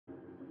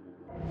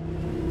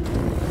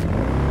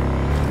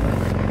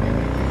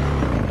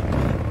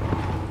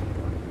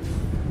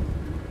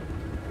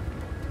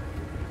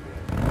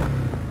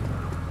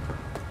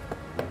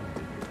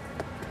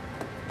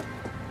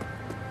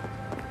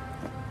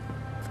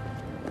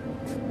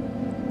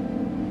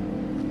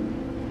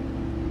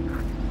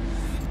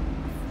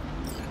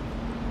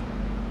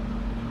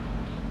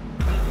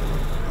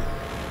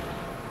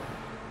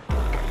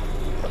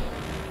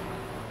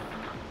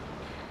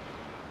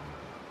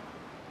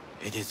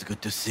It is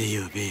good to see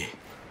you, V.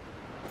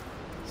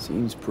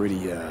 Seems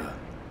pretty,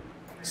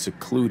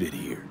 secluded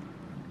here.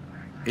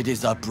 It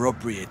is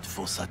appropriate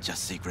for such a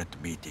secret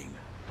meeting.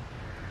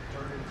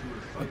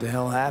 What the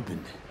hell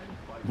happened?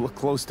 You look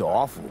close to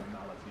awful.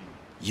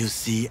 You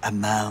see a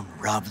man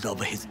robbed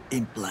of his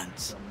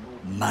implants,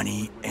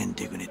 money and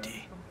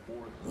dignity.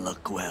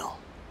 Look well.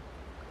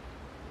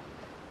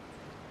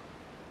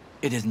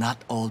 It is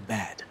not all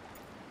bad.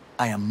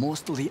 I am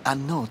mostly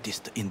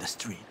unnoticed in the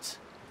streets.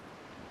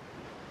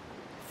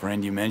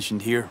 Friend you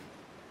mentioned here?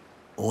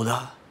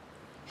 Oda?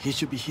 He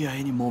should be here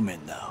any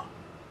moment now.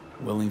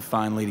 Willing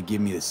finally to give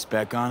me the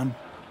spec on him?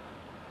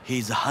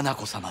 He's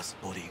Hanako-sama's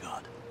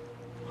bodyguard.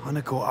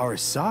 Hanako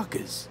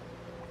Arasaka's?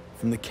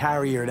 From the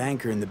carrier at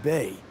anchor in the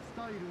bay.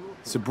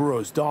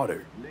 Saburo's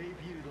daughter.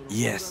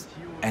 Yes,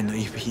 and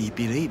if he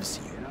believes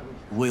you,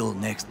 we'll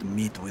next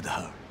meet with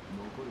her.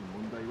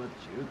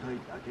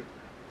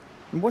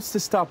 And what's to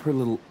stop her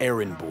little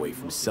errand boy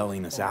from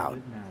selling us out?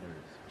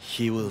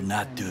 He will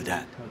not do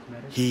that.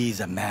 He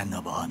is a man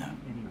of honor.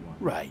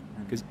 Right,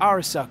 because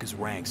Arasaka's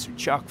ranks are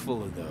chock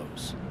full of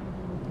those.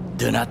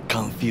 Do not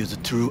confuse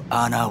true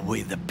honor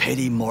with the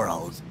petty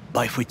morals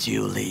by which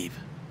you live.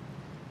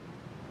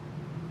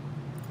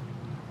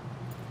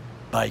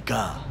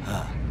 Biker,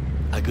 huh?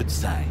 A good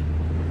sign.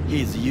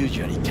 He is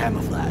usually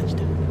camouflaged.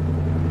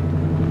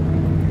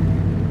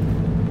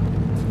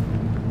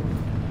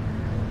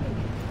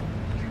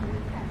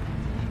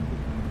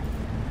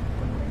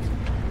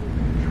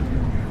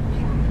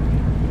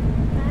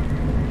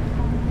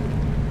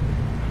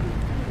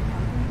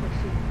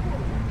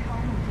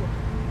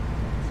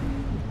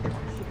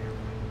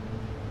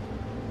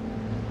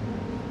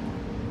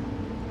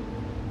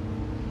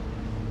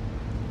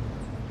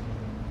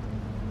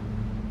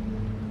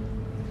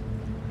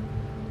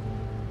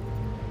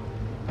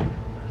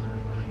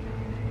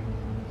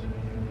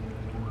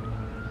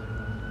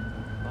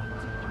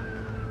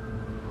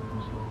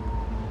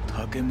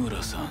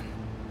 Takemura-san.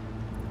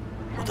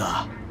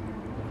 Oda,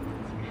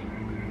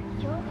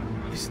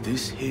 Is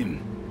this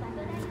him?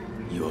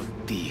 Your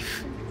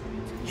thief.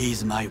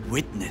 he's my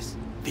witness,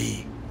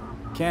 V.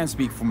 Can't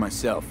speak for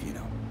myself, you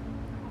know.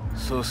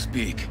 So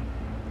speak.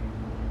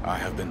 I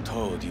have been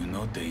told you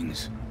know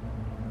things.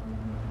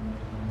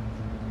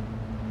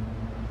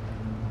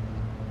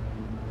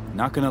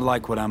 Not gonna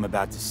like what I'm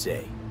about to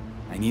say.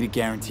 I need a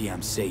guarantee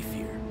I'm safe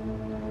here.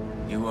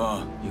 You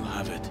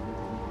have it.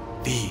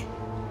 V,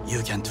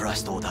 you can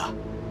trust Oda.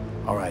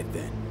 All right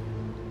then.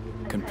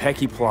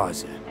 Konpeki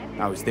Plaza.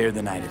 I was there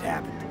the night it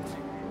happened.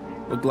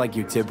 Looked like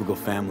your typical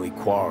family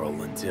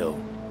quarrel until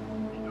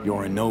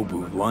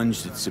Yorinobu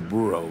lunged at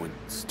Saburo and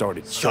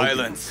started choking.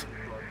 Silence!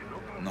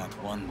 Not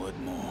one word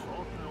more.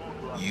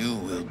 You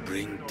will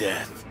bring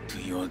death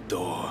to your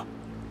door.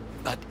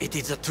 But it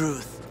is the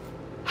truth.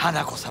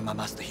 Hanako-sama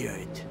must hear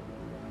it.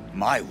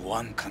 My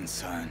one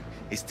concern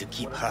is to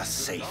keep her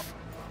safe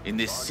in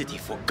this city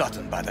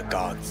forgotten by the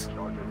gods.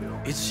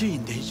 Is she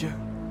in danger?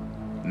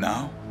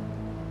 Now?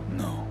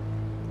 No.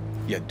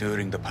 Yet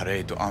during the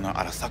parade to honor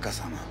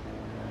Arasaka-sama,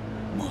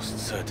 most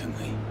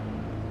certainly.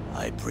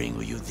 I bring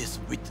you this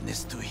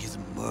witness to his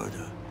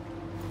murder.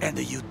 And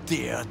you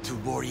dare to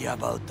worry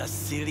about the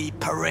silly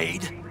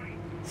parade?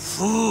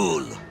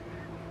 Fool!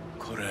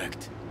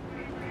 Correct.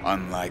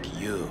 Unlike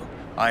you,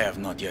 I have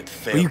not yet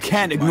failed. But you to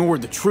can't keep ignore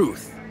the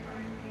truth.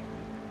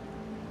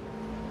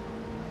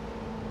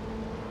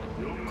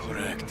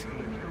 Correct.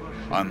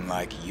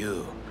 Unlike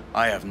you,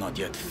 I have not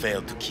yet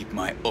failed to keep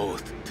my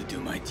oath to do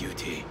my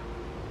duty.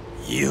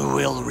 You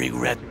will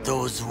regret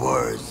those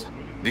words.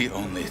 The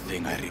only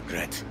thing I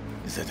regret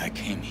is that I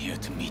came here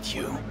to meet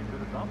you.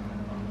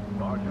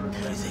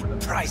 There is a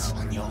price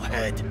on your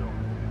head.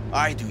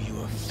 I do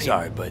you a favor.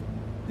 Sorry, but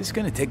this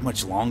gonna take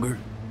much longer?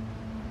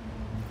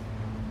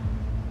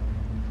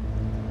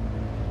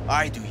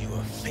 I do you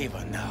a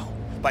favor now,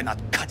 by not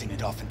cutting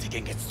it off and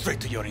taking it straight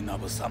to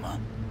Yorinobu-sama.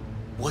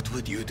 What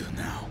would you do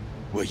now,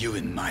 were you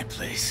in my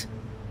place?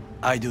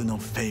 I do no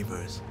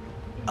favors.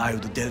 I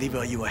would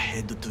deliver your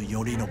head to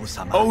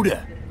Yorinobu-sama.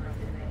 Oda!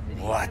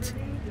 What?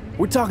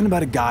 We're talking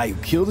about a guy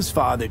who killed his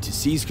father to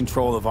seize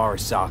control of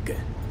Arasaka.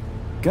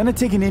 Gonna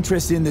take an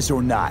interest in this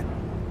or not?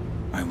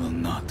 I will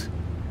not.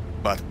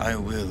 But I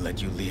will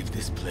let you leave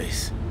this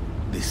place,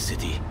 this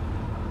city,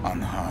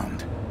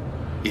 unharmed.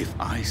 If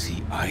I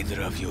see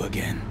either of you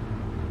again,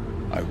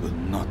 I will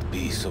not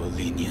be so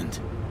lenient.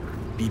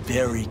 Be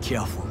very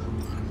careful,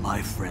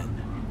 my friend.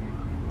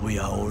 We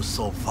are all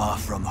so far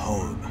from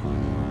home.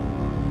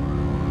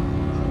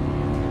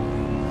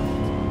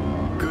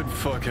 Good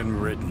fucking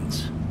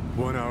riddance.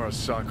 One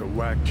Arasaka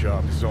whack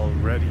job is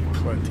already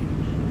plenty.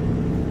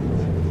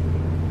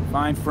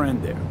 Fine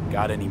friend there.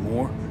 Got any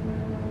more?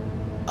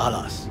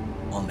 Alas,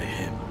 only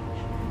him.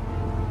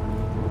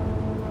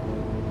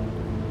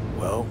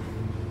 Well,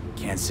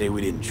 can't say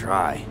we didn't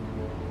try.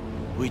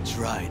 We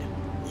tried,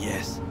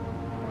 yes,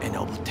 and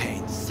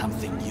obtained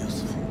something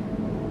useful.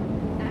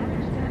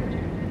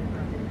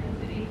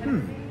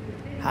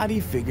 How do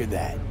you figure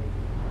that?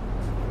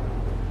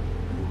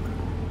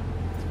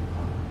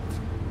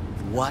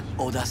 What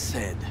Oda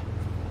said,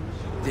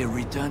 They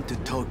return to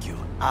Tokyo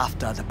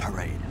after the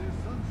parade.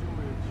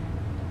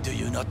 Do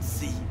you not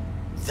see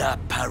the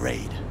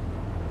parade?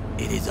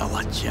 It is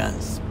our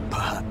chance,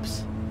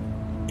 perhaps.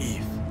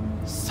 If,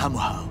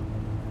 somehow,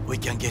 we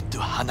can get to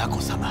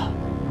Hanako-sama.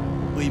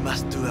 We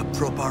must do a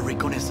proper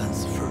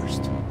reconnaissance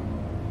first.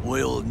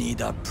 We'll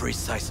need a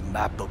precise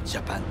map of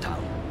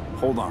Japantown.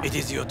 Hold on. It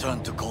is your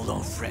turn to call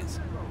on friends.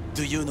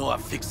 Do you know a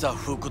fixer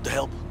who could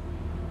help?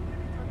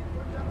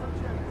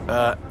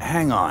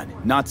 Hang on.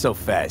 Not so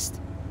fast.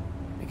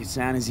 Make it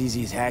sound as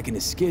easy as hacking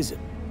a schism.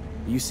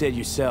 You said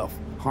yourself,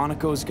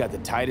 Hanako's got the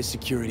tightest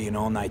security in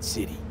All Night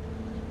City.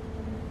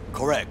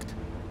 Correct.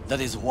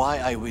 That is why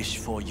I wish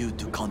for you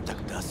to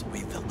contact us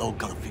with the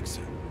local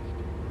fixer.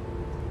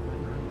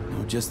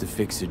 No, just a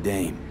fixer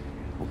dame.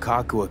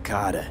 Okaku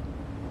Akata.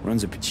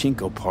 Runs a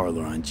pachinko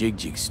parlor on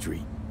Jig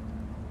Street.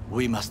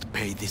 We must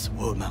pay this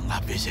woman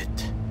a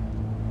visit.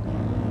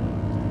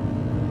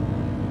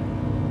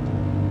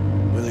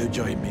 Will you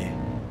join me?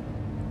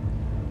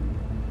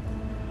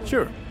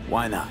 Sure,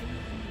 why not?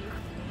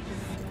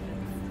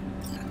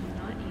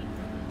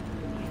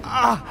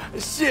 Ah,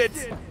 shit!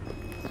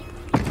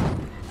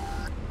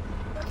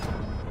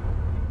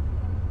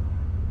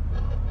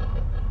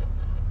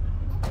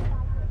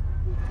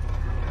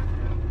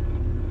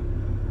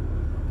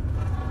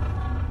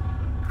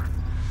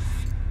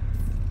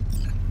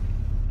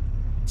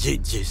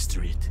 Jig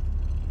Street.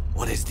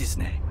 What is this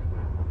name?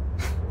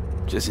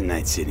 Just a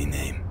Night City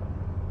name.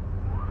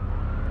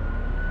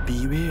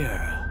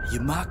 Beware, you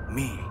mock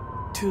me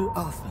too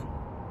often.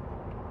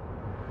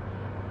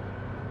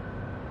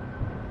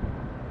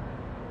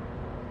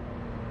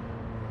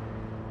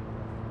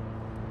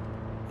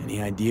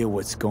 Any idea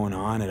what's going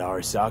on at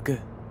Arasaka?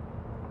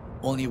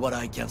 Only what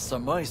I can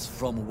surmise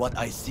from what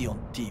I see on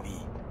TV.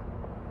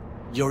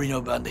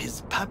 Yorinobu and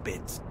his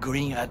puppets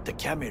grin at the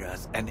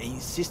cameras and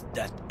insist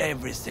that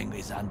everything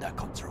is under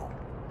control.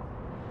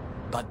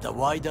 But the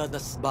wider the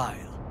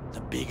smile, the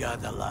bigger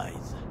the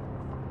lies.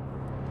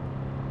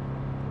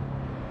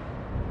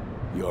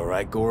 You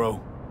alright,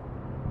 Goro?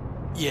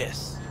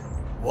 Yes.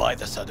 Why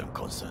the sudden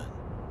concern?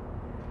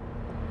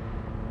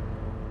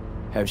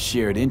 Have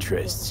shared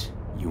interests,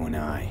 you and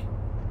I.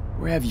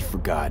 Or have you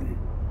forgotten?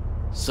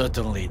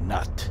 Certainly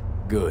not.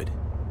 Good.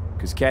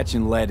 Because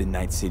catching lead in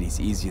Night City's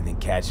easier than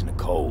catching a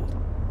cold.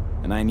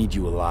 And I need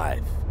you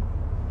alive.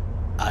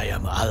 I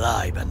am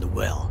alive and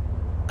well,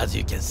 as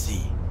you can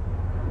see.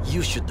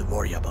 You should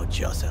worry about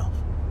yourself.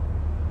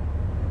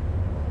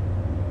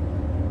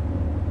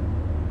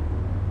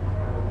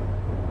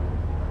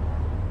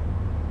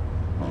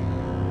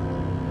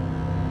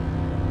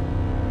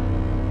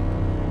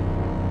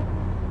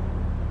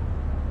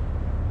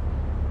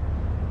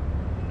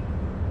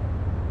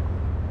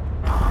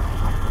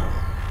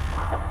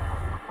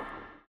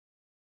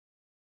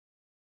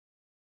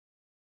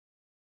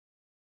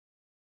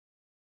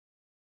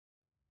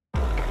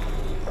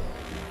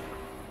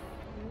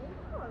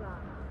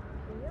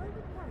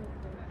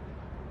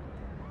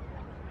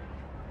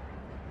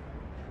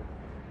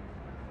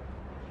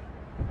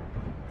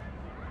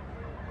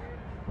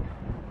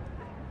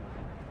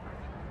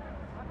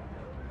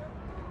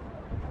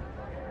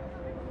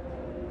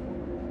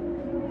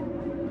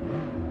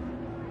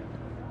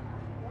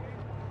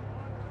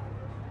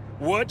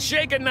 What's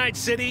shaking, Night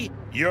City?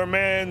 Your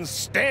man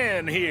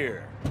Stan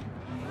here.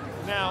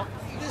 Now,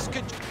 this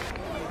could...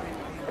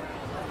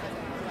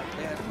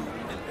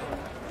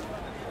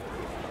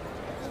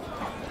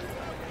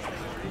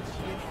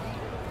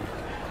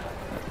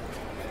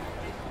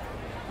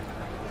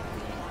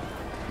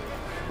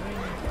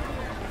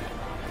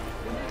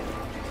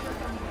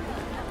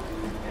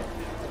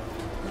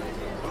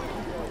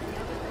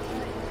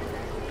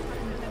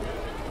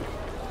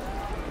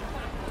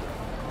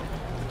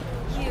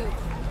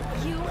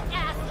 You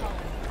asshole!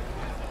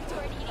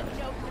 Sword-eating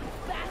no-good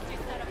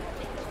bastard son of a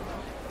bitch!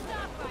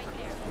 Stop right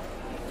there!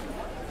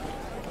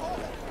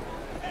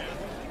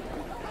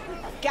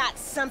 Got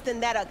something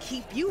that'll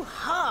keep you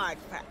hard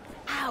for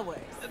hours.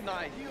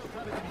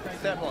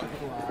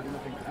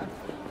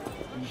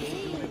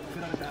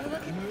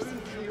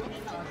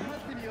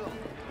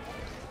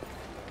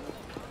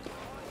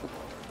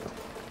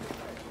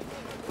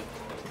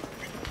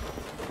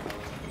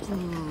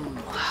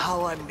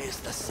 How I miss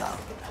the sound.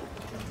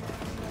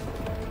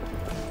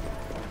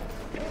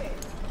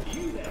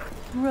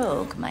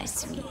 Rogue, my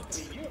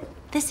sweet.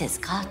 This has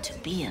got to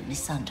be a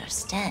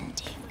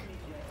misunderstanding.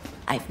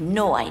 I've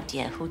no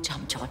idea who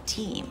jumped your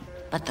team,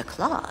 but the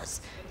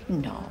claws?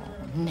 No,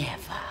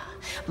 never.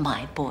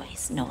 My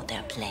boys know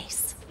their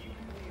place.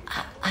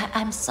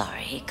 I'm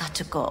sorry, got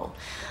to go.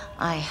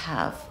 I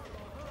have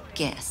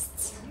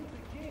guests.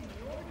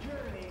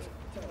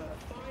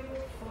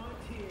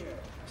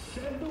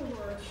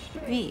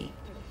 V,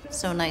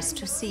 so nice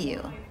to see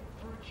you.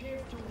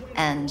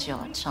 And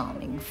your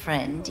charming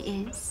friend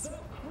is?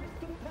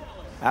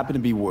 Happen to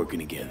be working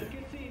together.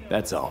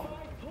 That's all.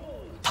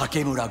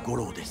 竹村五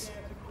郎です。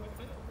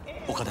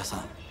岡田さ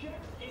ん、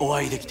お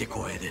会いできて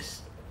光栄で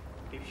す。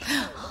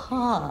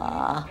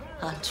Ah,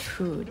 a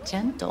true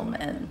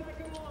gentleman.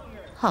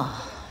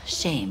 Ah,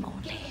 shame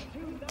only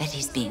that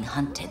he's being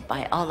hunted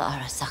by all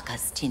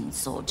Arasaka's tin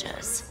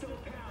soldiers.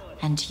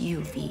 And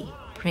you, V,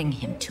 bring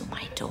him to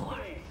my door.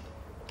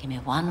 Give me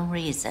one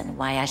reason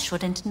why I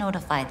shouldn't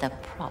notify the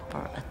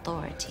proper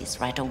authorities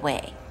right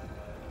away.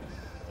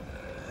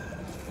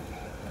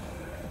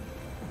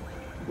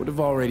 Would have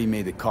already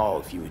made the call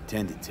if you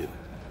intended to.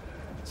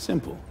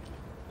 Simple.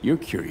 You're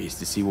curious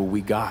to see what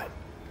we got.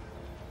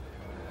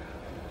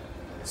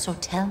 So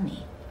tell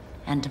me,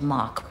 and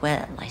mark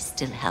well I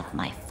still have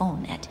my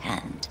phone at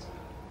hand.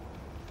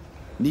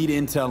 Need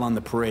intel on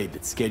the parade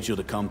that's scheduled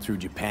to come through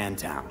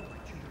Japantown.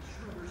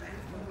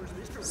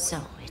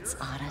 So it's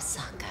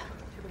Arasaka.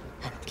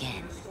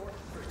 Again.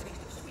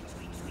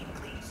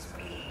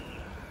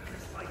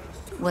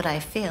 What I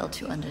fail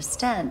to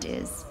understand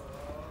is,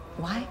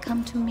 why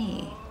come to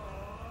me?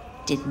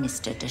 Did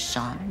Mr.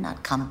 Deshawn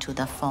not come to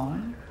the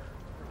phone?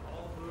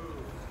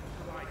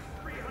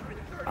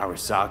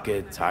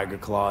 Arasaka, Tiger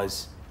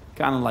Claws.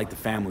 Kinda like the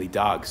family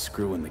dog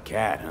screwing the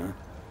cat, huh?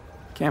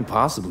 Can't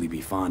possibly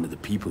be fond of the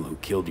people who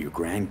killed your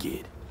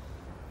grandkid.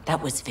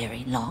 That was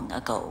very long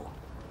ago.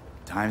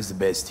 Time's the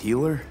best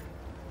healer?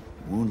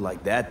 A wound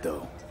like that,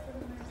 though.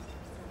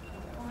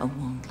 A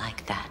wound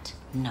like that,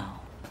 no.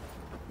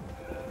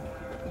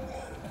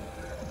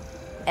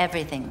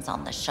 Everything's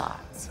on the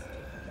shards.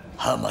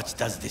 How much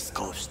does this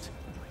cost?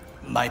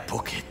 My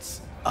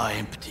pockets are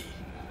empty.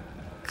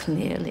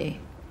 Clearly.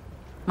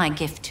 My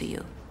gift to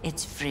you,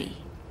 it's free.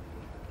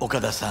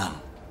 Okada-san,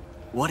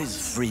 what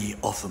is free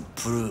often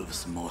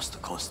proves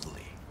most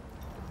costly.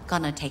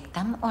 Gonna take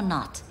them or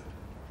not?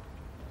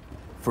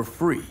 For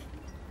free?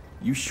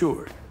 You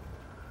sure?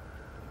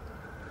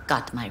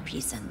 Got my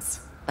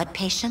reasons, but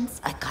patience,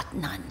 I got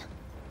none.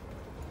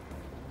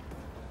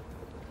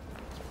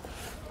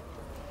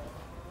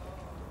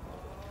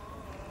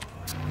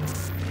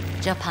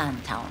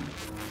 Japantown.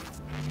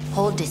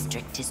 Whole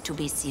district is to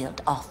be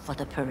sealed off for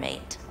the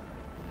parade.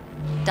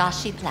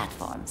 Dashi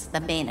platforms,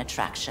 the main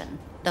attraction.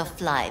 They'll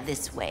fly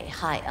this way,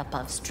 high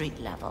above street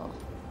level.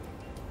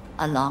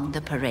 Along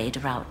the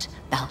parade route,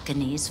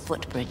 balconies,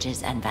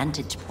 footbridges, and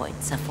vantage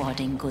points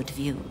affording good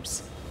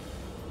views.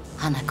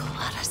 Hanako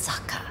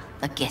Arasaka,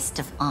 the guest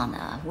of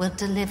honor, will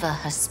deliver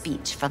her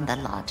speech from the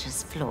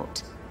largest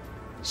float.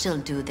 She'll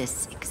do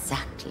this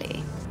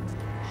exactly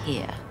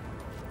here.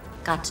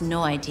 Got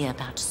no idea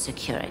about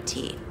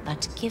security,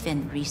 but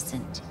given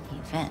recent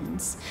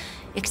events,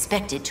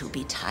 expected to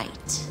be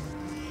tight.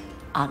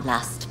 Our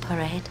last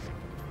parade,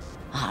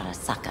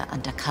 Arasaka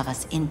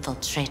undercovers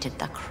infiltrated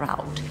the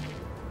crowd.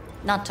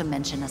 Not to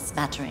mention a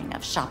smattering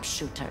of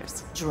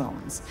sharpshooters,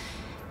 drones,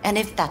 and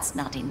if that's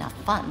not enough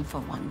fun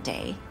for one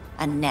day,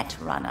 a net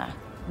runner,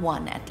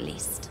 one at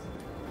least.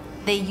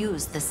 They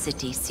use the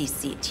city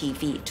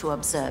CCTV to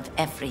observe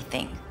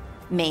everything.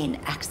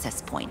 Main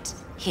access point,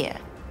 here.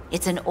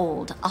 It's an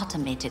old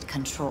automated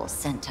control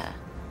center.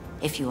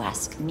 If you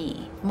ask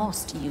me,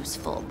 most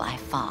useful by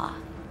far.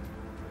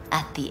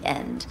 At the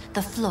end,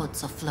 the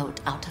floats will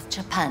float out of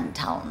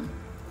Japantown,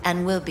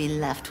 and we'll be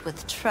left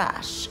with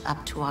trash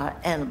up to our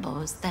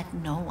elbows that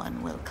no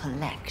one will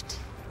collect.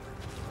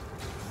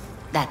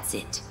 That's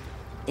it.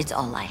 It's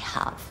all I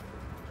have.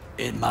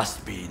 It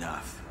must be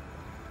enough.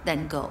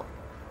 Then go.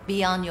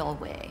 Be on your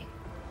way.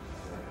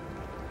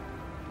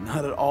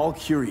 Not at all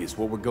curious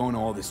what we're going to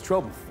all this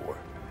trouble for.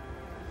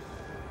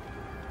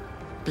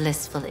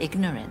 Blissful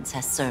ignorance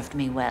has served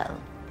me well.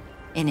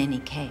 In any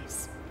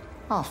case,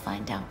 I'll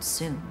find out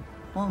soon,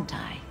 won't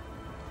I?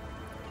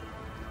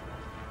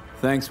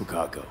 Thanks,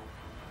 Wakako.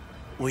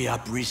 We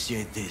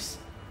appreciate this,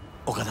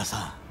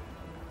 Okada-san.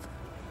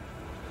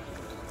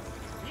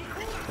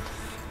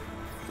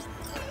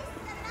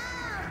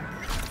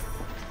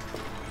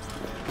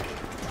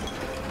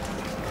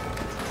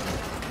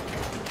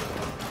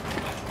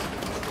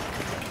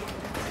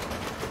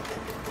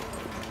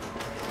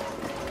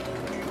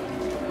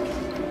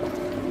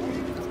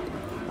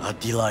 A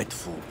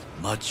delightful,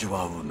 mature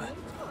woman.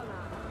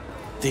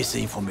 This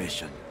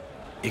information,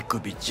 it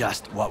could be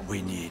just what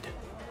we need.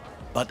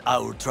 But I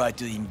will try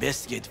to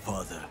investigate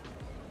further.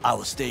 I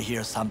will stay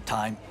here some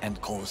time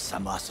and call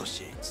some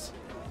associates.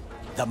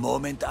 The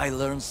moment I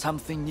learn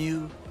something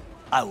new,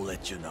 I will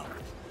let you know.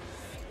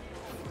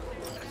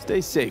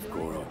 Stay safe,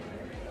 Goro.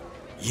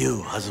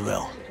 You as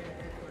well.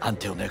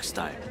 Until next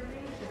time.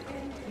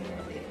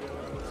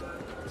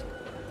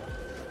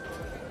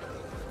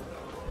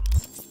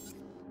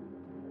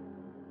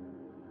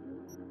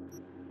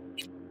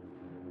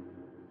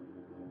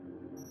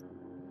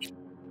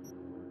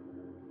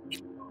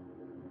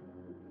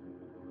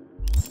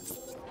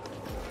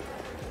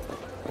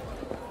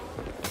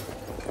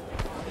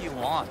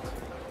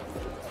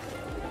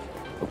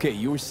 Okay,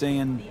 you were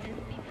saying...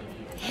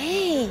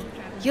 Hey,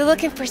 you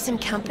looking for some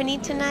company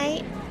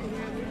tonight?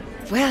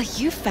 Well,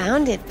 you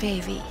found it,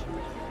 baby.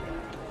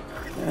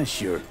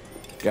 Sure.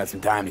 Got some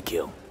time to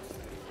kill.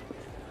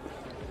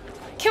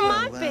 Come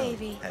on,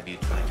 baby. Have you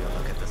tried your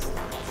luck at the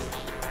slots?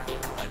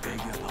 I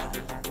beg your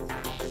pardon.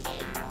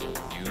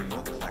 You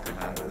look like a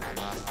man who's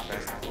lost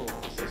best fools.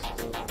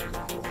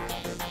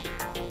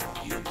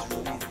 You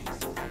truly think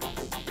so?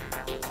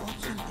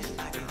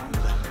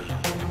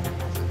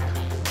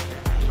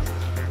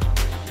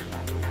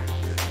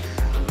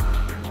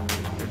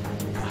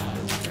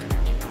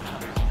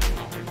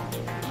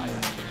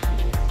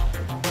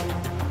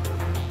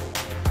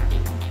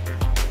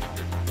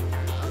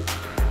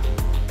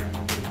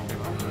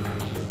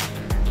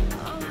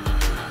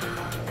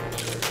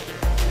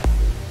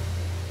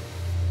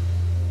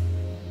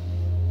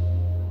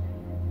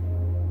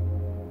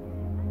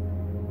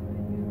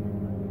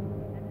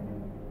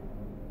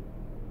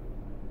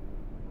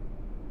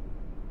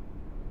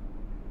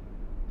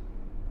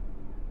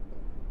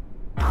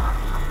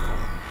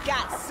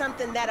 got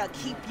something that'll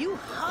keep you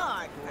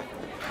hard for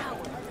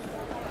hours.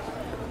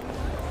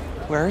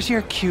 Where's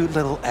your cute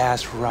little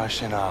ass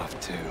rushing off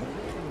to?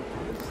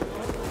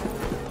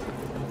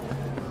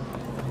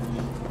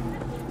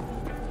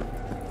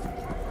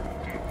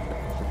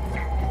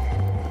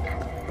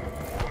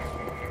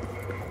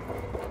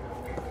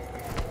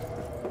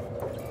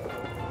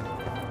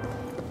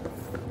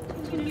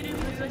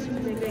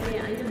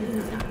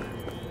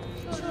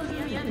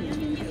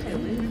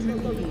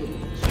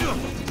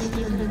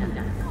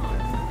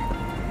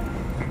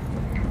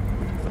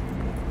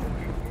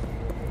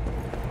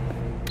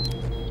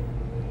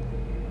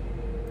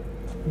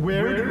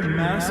 Where did the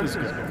masses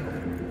go?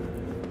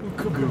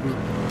 Kabuki.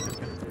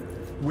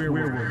 Where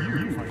were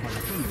you?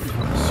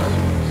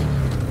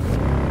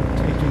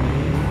 Taking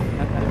aim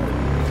at the...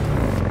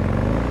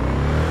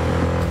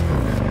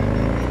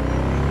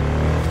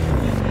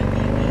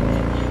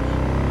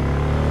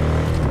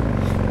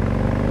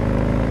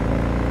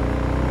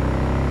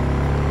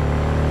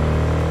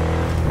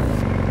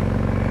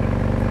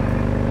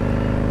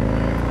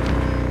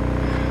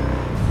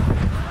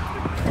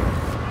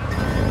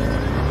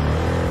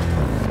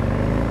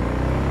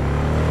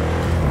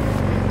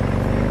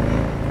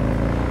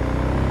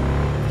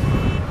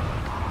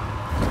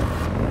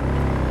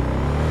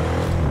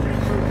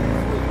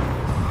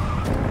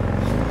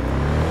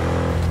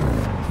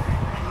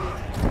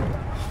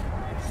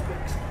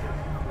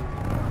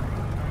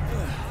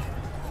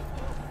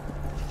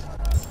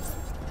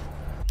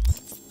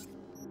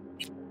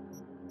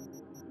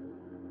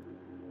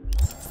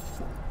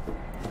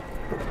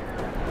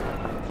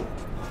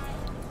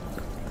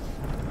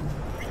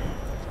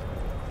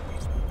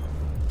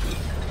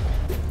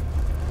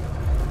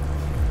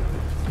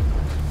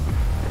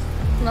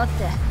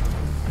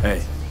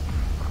 Hey.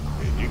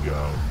 In you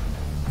go.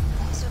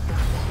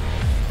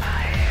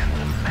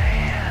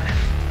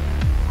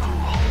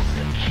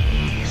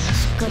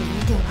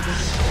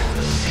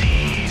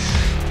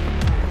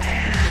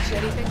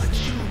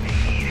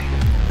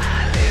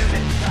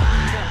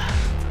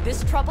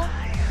 This trouble?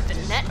 The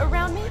net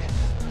around me?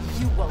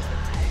 You wove it.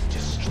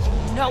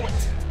 You know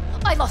it.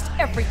 I lost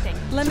everything.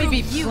 Let me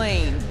be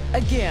plain.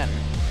 Again.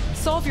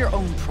 Solve your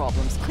own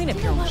problems. Clean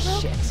up your own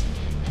shit.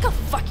 Go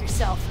fuck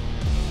yourself.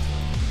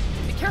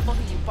 Be careful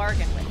who you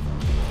bargain with.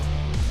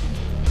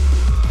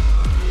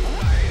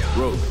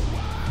 Rogue.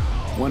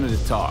 Wanted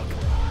to talk.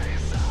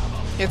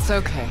 It's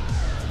okay.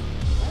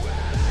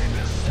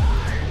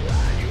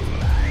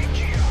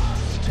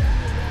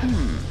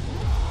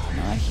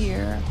 Not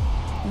here.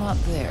 Not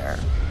there.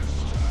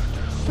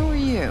 Who are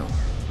you?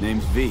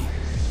 Name's V.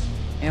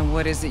 And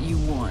what is it you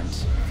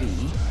want,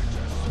 V?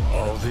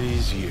 All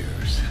these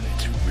years, and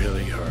it's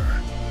really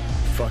her.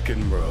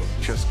 Fucking Rogue,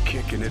 just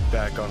kicking it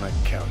back on a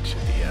couch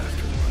at the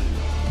afterlife.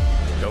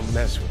 Don't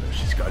mess with her,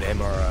 she's got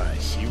MRI.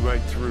 See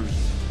right through you.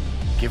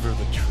 Give her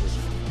the truth.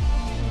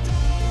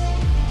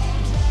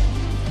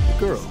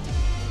 The girl.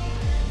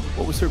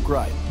 What was her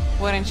gripe?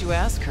 Why didn't you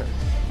ask her?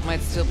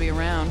 Might still be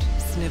around,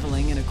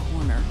 sniveling in a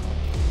corner.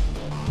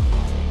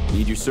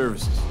 Need your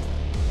services.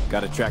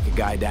 Gotta track a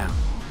guy down.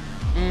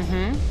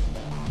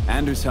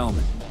 Anders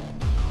Hellman.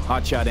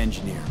 Hotshot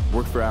engineer.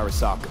 Worked for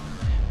Arasaka.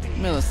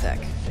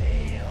 Millisec.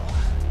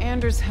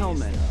 Anders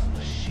Hellman.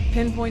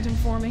 Pinpoint him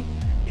for me?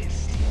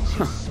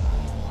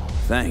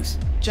 Thanks.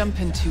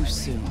 Jumping too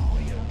soon.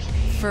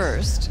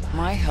 First,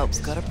 my help's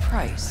got a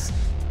price.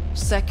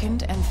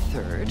 Second and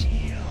third,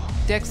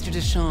 Dexter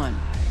Deshawn,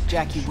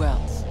 Jackie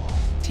Wells,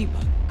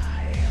 T-Bug.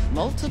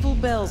 Multiple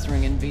bells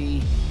ringing,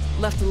 V.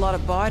 Left a lot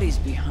of bodies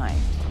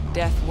behind.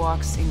 Death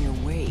walks in your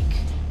wake.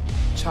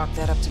 Chalk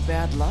that up to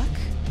bad luck?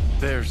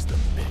 There's the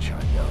bitch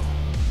I know.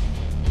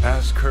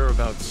 Ask her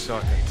about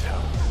Saka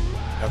Tower.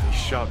 How they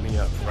shot me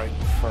up right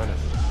in front of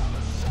them.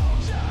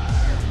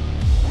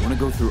 Wanna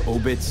go through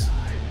obits?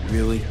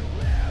 Really?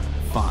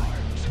 Fine.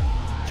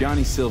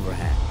 Johnny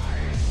Silverhand.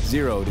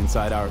 Zeroed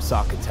inside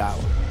Arasaka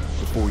Tower.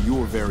 Before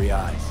your very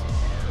eyes.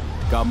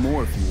 Got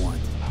more if you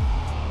want.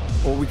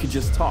 Or we could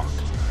just talk.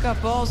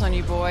 Got balls on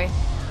you, boy.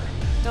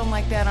 Don't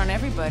like that on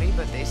everybody,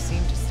 but they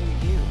seem to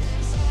suit you.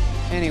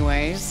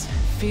 Anyways,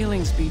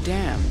 feelings be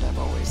damned, I've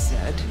always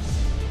said.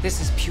 This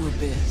is pure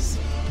biz.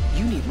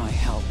 You need my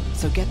help,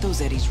 so get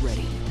those eddies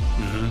ready.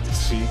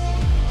 See?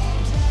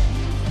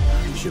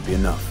 Should be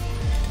enough.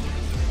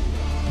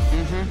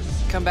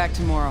 Come back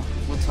tomorrow.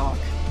 We'll talk.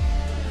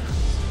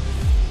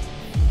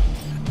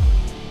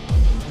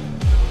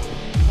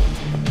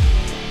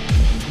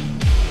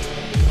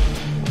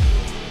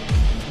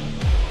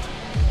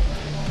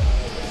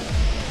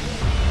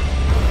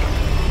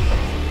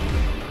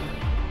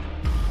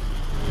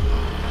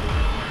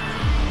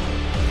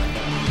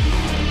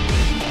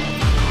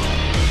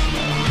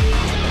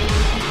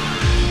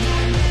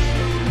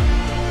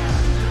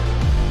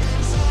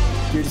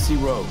 Here to see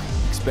Rogue.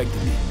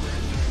 Expected me.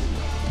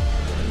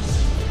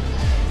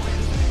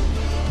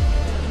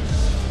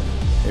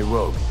 Hey,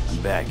 Rogue.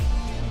 I'm back.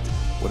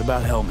 What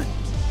about Hellman?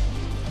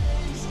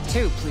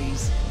 2,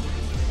 please.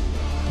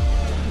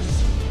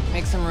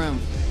 Make some room.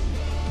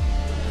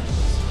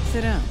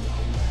 Sit down.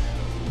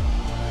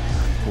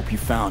 Hope you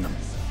found him.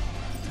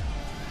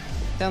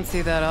 Don't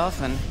see that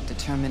often.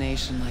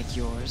 Determination like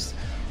yours.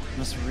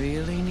 Must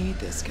really need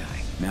this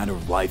guy. Matter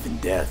of life and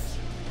death.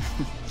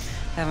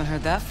 Haven't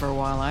heard that for a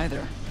while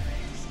either.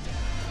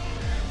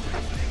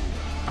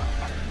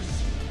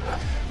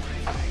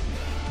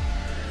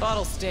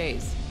 Bottle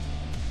stays.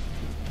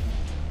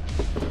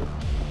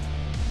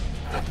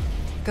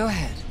 Go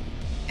ahead.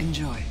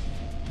 Enjoy.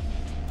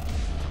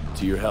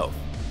 To your health.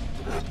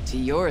 To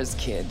yours,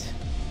 kid.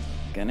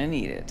 Gonna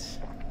need it.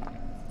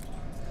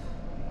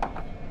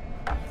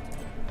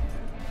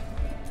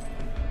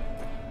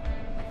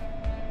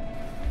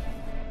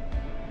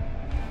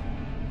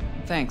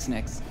 Thanks,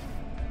 Nix.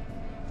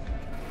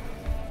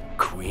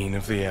 Queen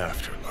of the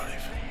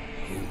afterlife.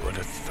 Who would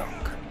have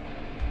thunk?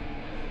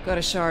 Got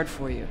a shard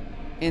for you.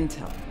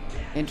 Intel.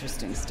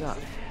 Interesting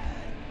stuff.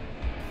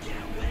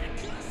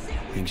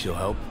 Think she'll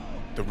help?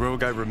 The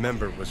rogue I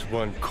remember was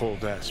one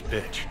cold-ass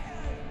bitch.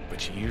 But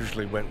she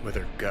usually went with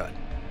her gut.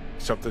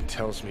 Something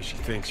tells me she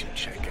thinks you'd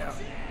check out.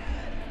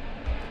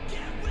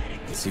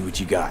 Let's see what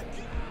you got.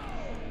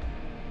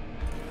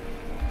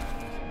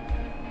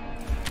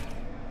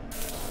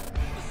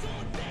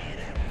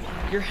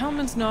 Your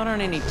Hellman's not on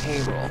any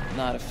payroll,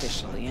 not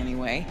officially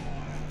anyway.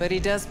 But he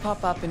does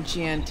pop up in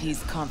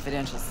GNT's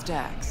confidential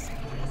stacks.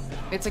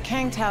 It's a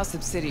Kang Tao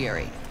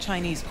subsidiary,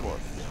 Chinese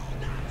corp.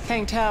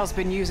 Kang Tao's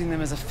been using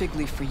them as a fig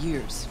leaf for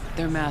years.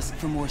 They're masked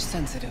for more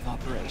sensitive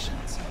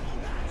operations.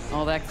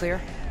 All that clear?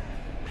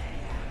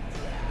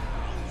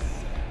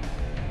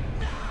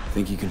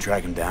 Think you can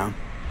track him down?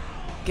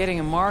 Getting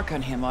a mark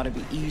on him ought to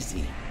be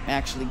easy.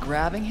 Actually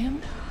grabbing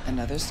him?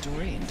 Another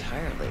story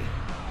entirely.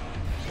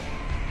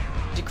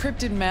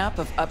 Decrypted map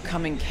of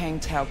upcoming Kang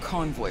Tao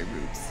convoy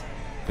routes.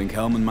 Think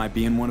Hellman might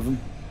be in one of them?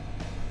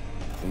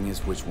 Thing is,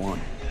 which one?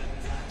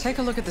 Take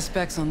a look at the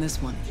specs on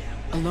this one.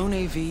 A lone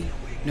AV,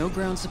 no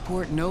ground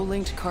support, no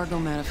linked cargo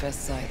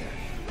manifests either.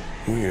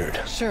 Weird.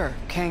 Sure,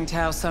 Kang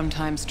Tao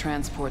sometimes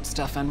transports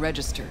stuff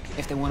unregistered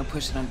if they want to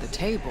push it under the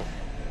table.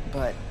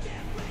 But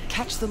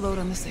catch the load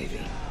on this AV.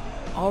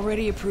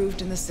 Already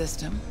approved in the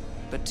system,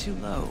 but too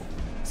low.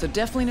 So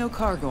definitely no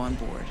cargo on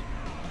board.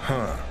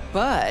 Huh.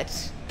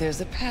 But there's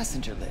a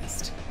passenger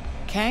list.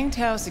 Kang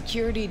Tao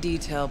security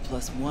detail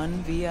plus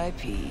one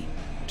VIP.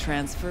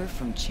 Transfer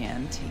from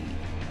Chan T.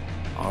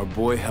 Our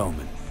boy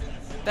Hellman.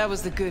 That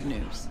was the good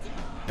news.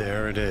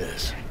 There it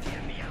is.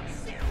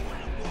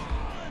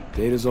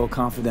 Data's all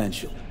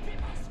confidential.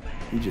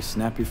 You just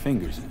snap your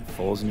fingers and it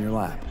falls in your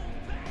lap.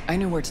 I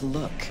know where to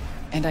look,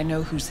 and I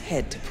know whose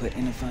head to put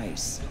in a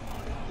vice.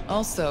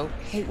 Also,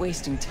 hate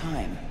wasting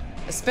time,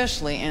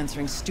 especially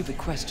answering stupid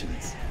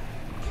questions.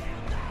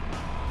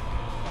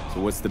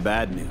 So what's the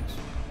bad news?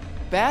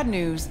 Bad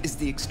news is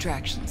the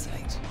extraction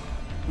site.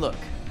 Look,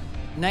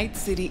 Night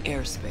City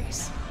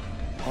airspace.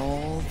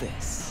 All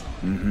this.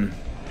 Mm-hmm.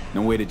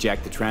 No way to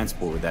jack the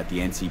transport without the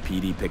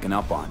NCPD picking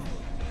up on it.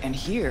 And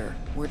here,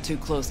 we're too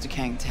close to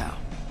Kang Tao.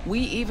 We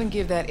even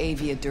give that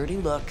AV a dirty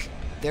look,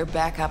 their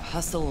backup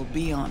hustle will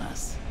be on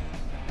us.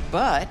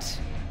 But,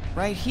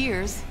 right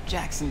here's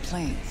Jackson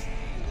Plains.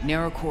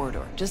 Narrow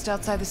corridor, just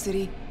outside the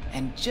city,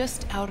 and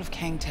just out of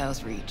Kang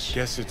Tao's reach.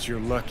 Guess it's your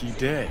lucky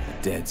day.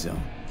 A dead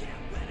zone.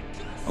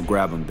 I'll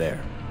grab him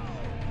there.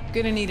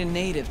 Gonna need a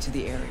native to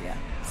the area.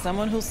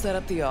 Someone who'll set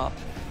up the op,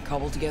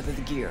 cobble together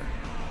the gear.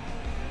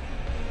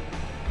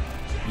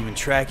 Even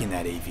tracking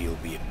that AV will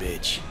be a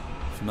bitch.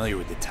 Familiar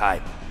with the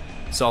type.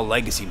 Saw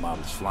legacy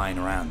models flying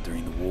around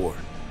during the war.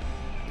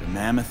 They're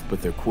mammoth,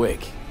 but they're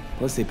quick.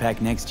 Plus they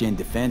pack next-gen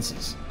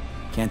defenses.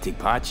 Can't take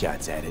pot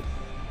shots at it.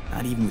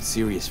 Not even with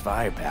serious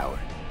firepower.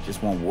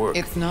 Just won't work.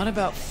 It's not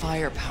about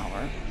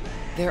firepower.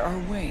 There are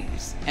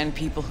ways, and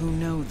people who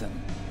know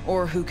them.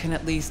 Or who can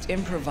at least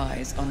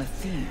improvise on a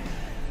theme.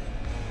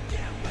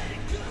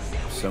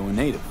 So a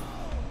native.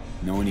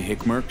 Know any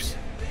Hickmerks?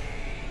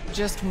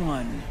 Just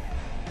one.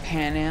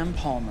 Pan Am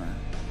Palmer.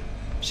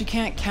 She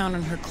can't count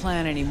on her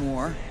clan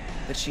anymore,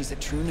 but she's a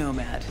true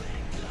nomad.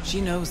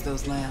 She knows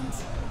those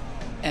lands.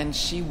 And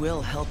she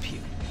will help you.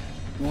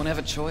 Won't have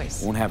a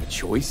choice. Won't have a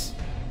choice?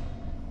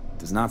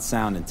 Does not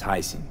sound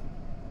enticing.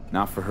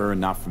 Not for her and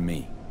not for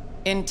me.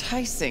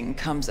 Enticing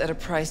comes at a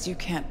price you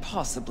can't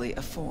possibly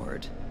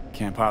afford.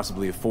 Can't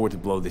possibly afford to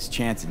blow this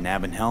chance at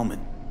nabbing Hellman.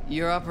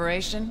 Your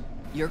operation,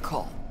 your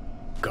call.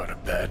 Got a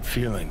bad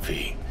feeling,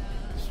 V.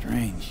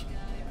 Strange.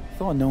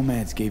 Thought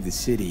nomads gave the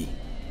city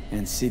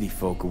and city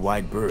folk a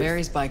wide berth.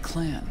 Varies by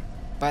clan,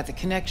 by the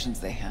connections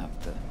they have,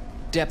 the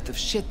depth of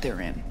shit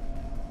they're in.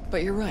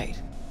 But you're right.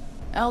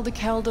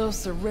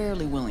 Aldecaldos are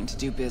rarely willing to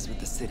do biz with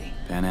the city.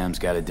 Pan Am's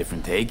got a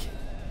different take?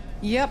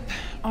 Yep,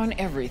 on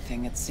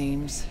everything it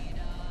seems.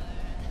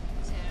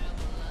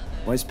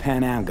 Why's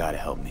Pan Am gotta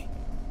help me?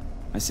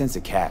 I sense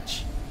a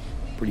catch.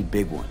 Pretty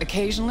big one.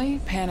 Occasionally,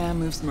 Pan Am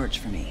moves merch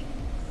for me.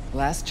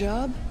 Last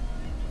job?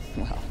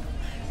 Well,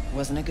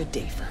 wasn't a good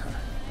day for her.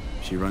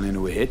 She run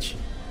into a hitch?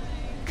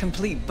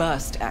 Complete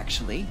bust,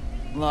 actually.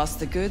 Lost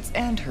the goods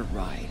and her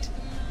ride.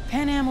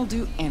 Pan Am will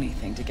do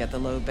anything to get the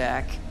load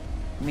back.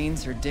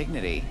 Means her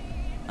dignity.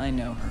 I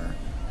know her.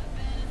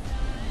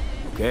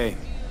 Okay.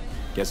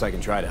 Guess I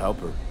can try to help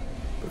her.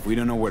 But if we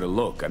don't know where to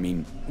look, I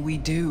mean... We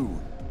do.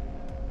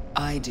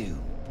 I do.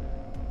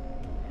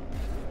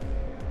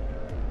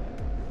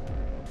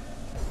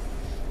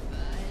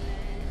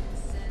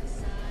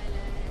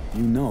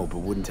 You know, but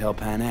wouldn't tell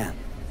Pan Am.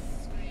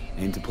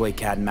 Aim to play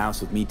cat and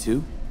mouse with me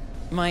too?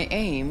 My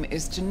aim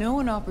is to know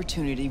an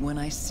opportunity when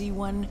I see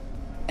one,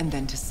 and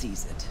then to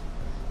seize it.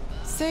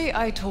 Say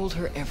I told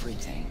her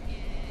everything.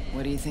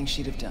 What do you think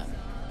she'd have done?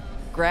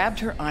 Grabbed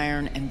her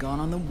iron and gone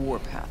on the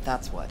warpath,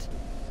 that's what.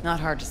 Not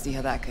hard to see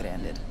how that could have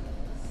ended.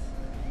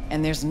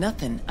 And there's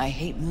nothing I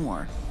hate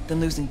more than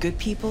losing good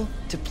people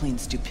to plain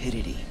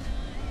stupidity.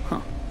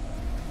 Huh.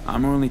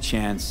 I'm her only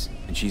chance,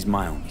 and she's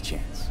my only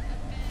chance.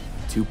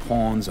 2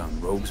 pawns on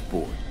Rogue's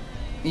board.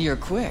 You're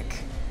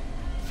quick.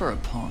 For a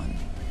pawn.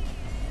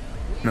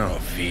 No,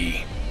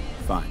 V.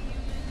 Fine.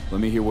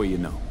 Let me hear what you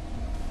know.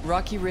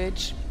 Rocky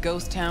Ridge,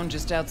 ghost town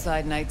just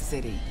outside Night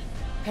City.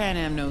 Pan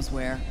Am knows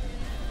where.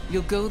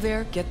 You'll go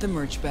there, get the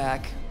merch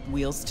back,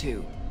 wheels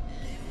too.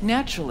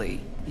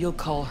 Naturally, you'll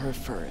call her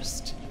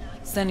first.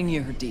 Sending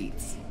you her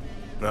deeds.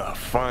 Ah,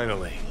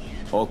 finally.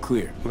 All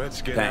clear.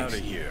 Let's get Thanks. out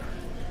of here.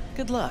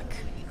 Good luck.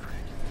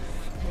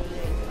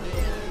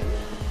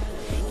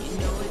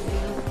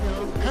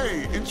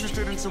 Hey,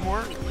 interested in some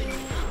work?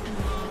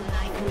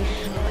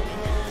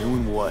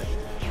 Doing what?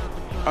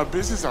 A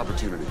business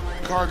opportunity.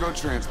 Cargo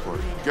transport.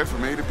 Get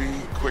from A to B,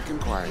 quick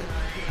and quiet.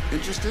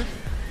 Interested?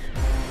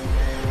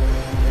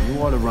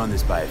 You ought to run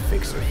this by a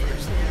fixer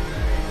first.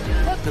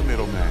 Fuck the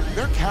middleman.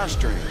 They're cash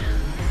drained.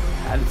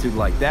 Attitude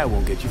like that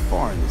won't get you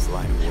far in this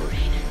line of work.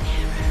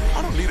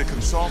 I don't need a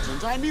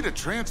consultant. I need a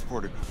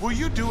transporter. Will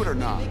you do it or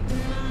not?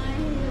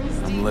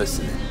 I'm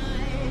listening.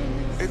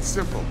 It's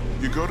simple.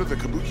 You go to the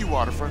Kabuki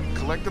waterfront,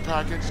 collect the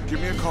package, give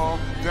me a call,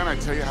 then I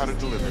tell you how to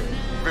deliver it.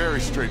 Very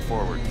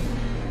straightforward.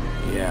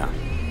 Yeah,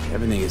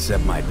 everything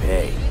except my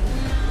pay.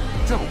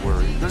 Don't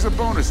worry, there's a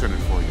bonus in it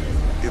for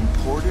you.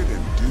 Imported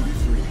and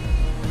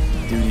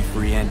duty-free.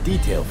 Duty-free and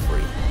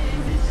detail-free.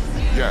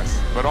 Yes,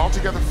 but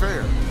altogether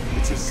fair.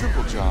 It's a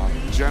simple job,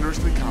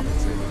 generously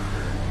compensated.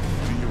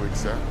 Do you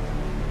accept?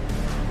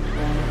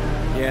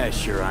 Yeah,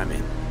 sure, I'm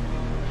in.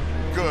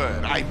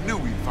 Good, I knew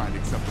we'd find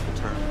acceptable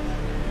terms.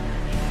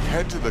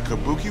 Head to the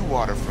Kabuki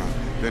waterfront,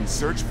 then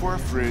search for a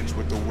fridge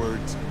with the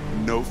words,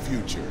 "No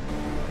future."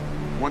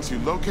 Once you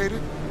locate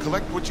it,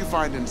 collect what you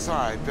find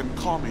inside, then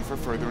call me for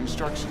further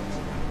instructions.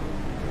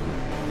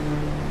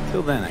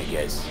 Till then, I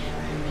guess.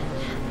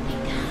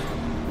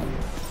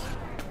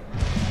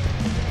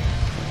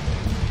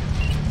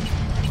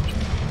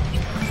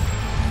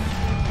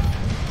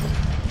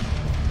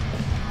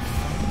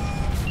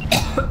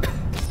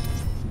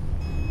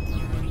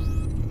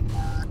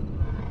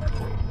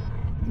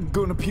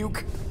 Gonna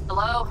puke?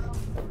 Hello?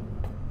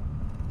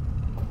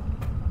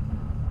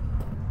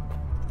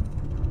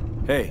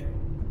 Hey,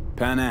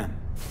 Pan Am.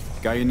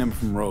 Got your number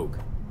from Rogue.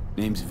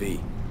 Name's V.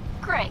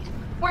 Great.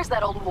 Where's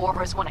that old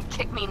warhorse want to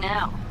kick me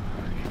now?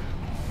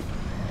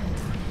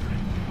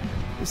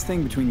 This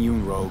thing between you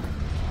and Rogue,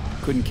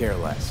 couldn't care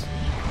less.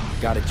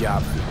 Got a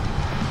job for you.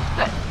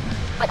 Good.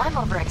 But I'm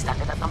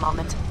overextended at the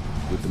moment.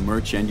 With the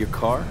merch and your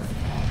car,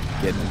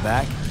 getting it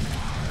back,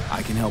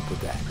 I can help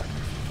with that.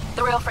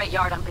 The rail freight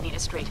yard on Bonita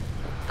Street.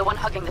 The one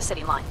hugging the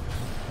city line.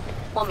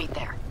 We'll meet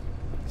there.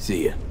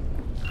 See ya.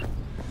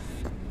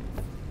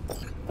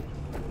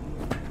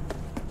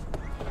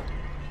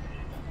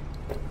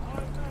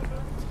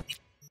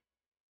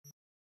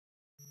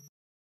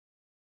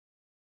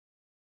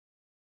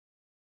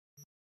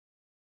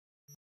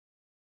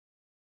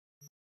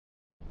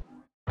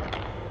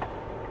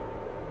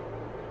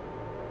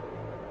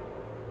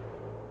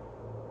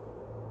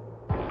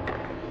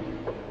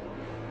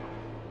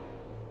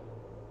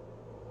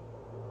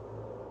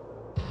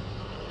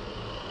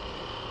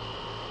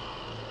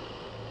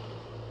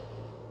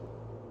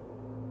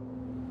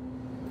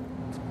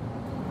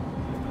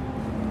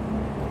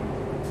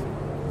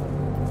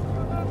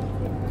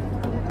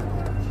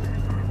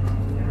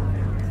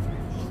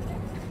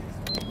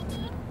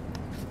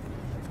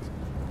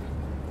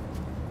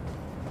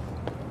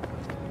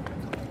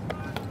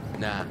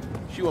 Nah,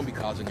 she won't be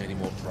causing any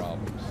more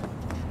problems.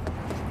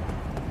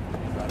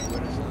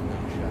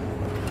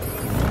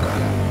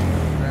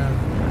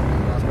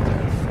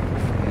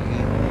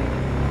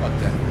 Fuck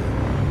that.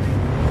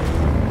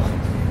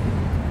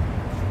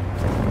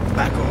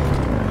 Back off.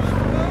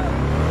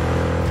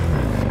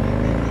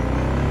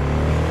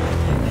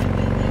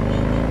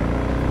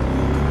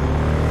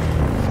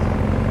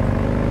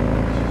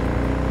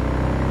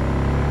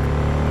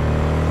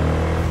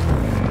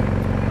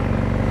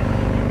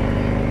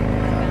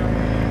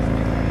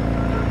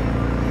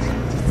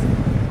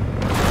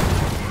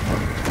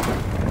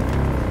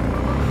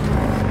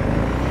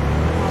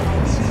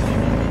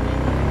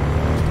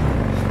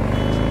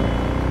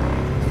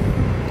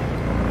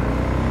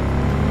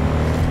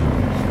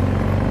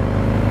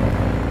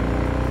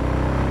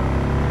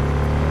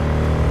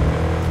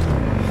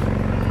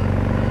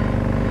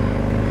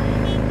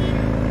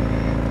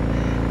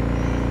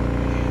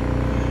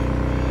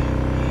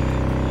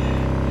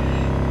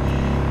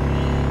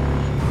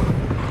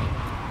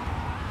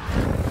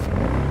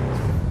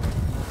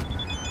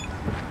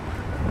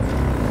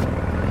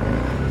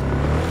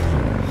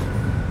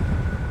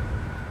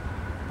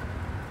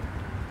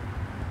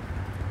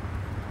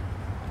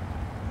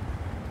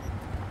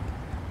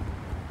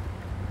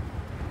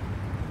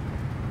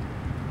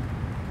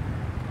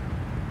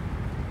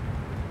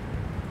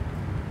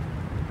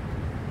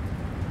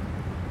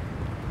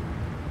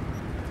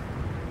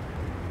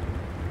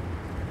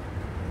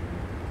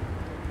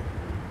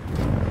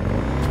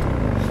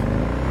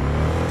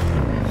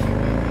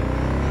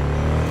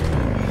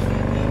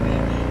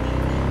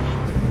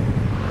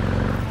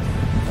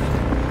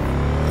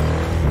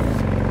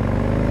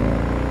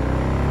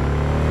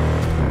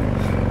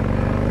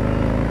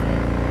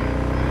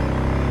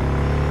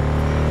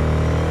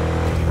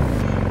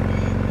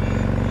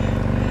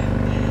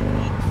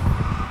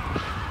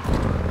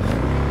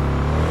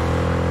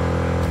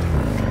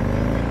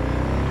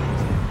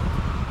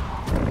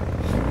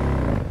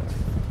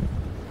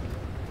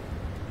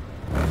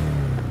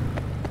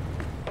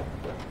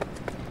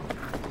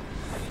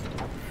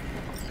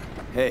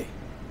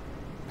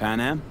 Pan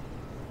Am?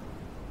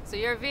 So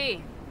you're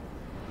V.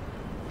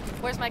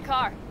 Where's my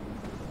car?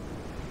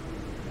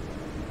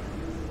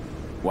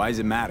 Why does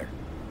it matter?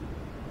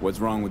 What's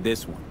wrong with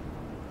this one?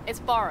 It's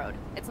borrowed.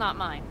 It's not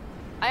mine.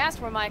 I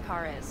asked where my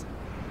car is.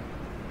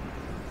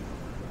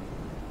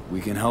 We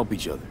can help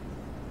each other.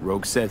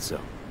 Rogue said so.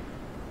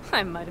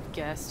 I might have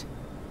guessed.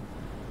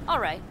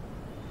 All right.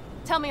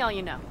 Tell me all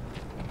you know.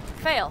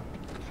 Fail,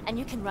 and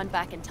you can run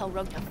back and tell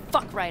Rogue to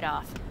fuck right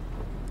off.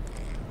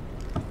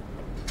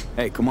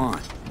 Hey, come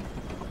on.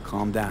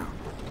 Calm down.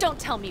 Don't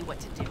tell me what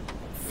to do.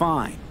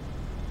 Fine.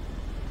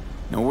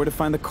 Know where to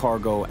find the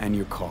cargo and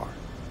your car.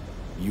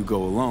 You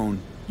go alone,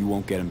 you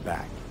won't get him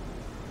back.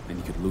 And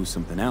you could lose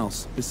something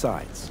else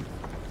besides.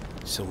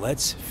 So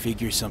let's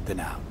figure something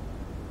out.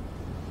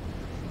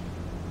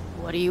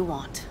 What do you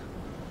want?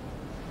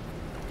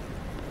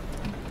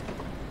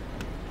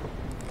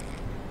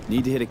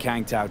 Need to hit a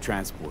Kang Tao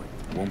transport.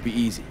 Won't be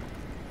easy.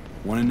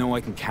 Want to know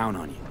I can count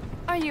on you.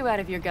 Are you out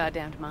of your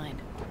goddamned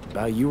mind?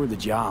 About you or the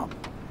job.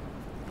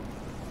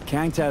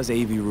 Kang Tao's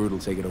AV route will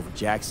take it over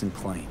Jackson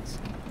Plains.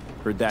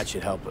 Heard that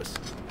should help us.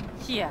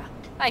 Yeah,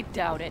 I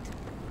doubt it.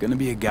 Gonna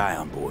be a guy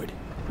on board.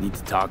 Need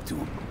to talk to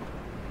him.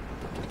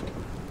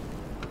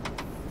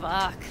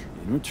 Fuck.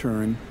 In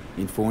return,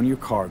 info on your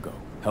cargo.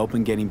 Help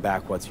in getting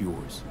back what's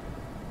yours.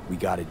 We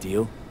got a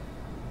deal?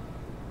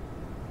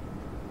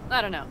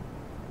 I don't know.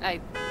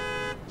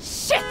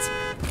 Shit!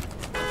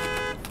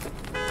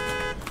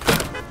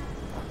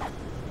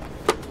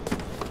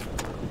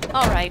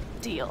 All right,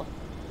 deal.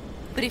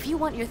 But if you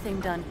want your thing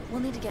done,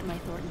 we'll need to get my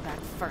Thornton back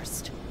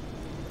first.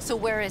 So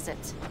where is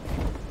it?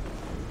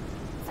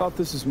 Thought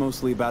this was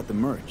mostly about the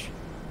merch.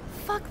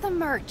 Fuck the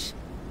merch.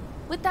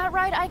 With that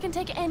ride, I can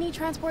take any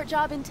transport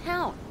job in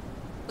town.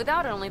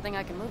 Without it, only thing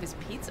I can move is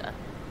pizza.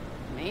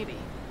 Maybe.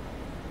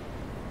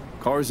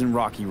 Car's in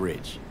Rocky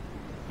Ridge.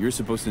 You're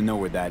supposed to know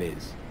where that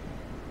is.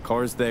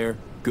 Car's there,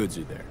 goods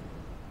are there.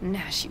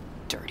 Nash, you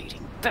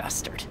dirt-eating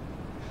bastard.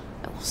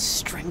 I will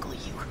strangle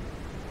you.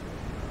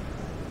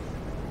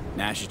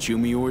 Nash a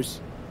chum of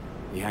yours?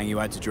 He hang you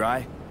out to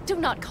dry? Do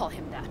not call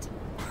him that.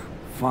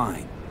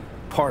 Fine.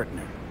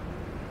 Partner.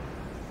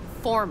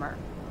 Former.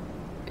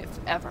 If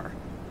ever.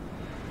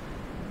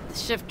 The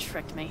shift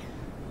tricked me.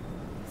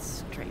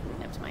 Straight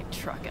nipped my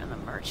truck and the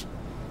merch.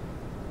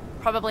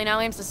 Probably now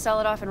aims to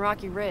sell it off in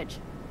Rocky Ridge.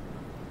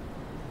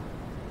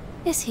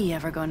 Is he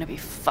ever going to be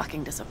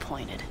fucking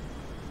disappointed?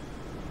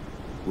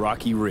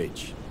 Rocky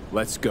Ridge.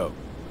 Let's go.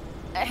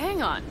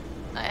 Hang on.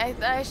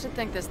 I should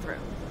think this through.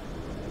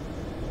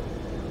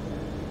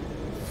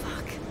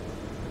 Fuck.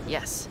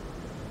 Yes.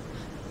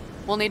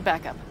 We'll need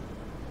backup.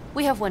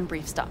 We have one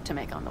brief stop to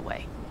make on the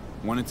way.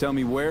 Want to tell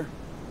me where?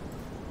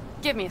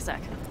 Give me a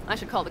sec. I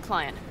should call the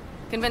client.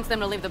 Convince them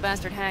to leave the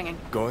bastard hanging.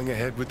 Going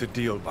ahead with the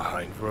deal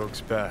behind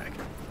Rogue's back.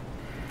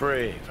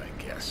 Brave,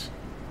 I guess.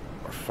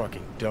 Or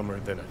fucking dumber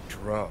than a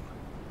drum.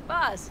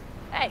 Boz,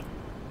 hey.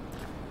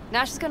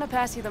 Nash is gonna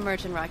pass you the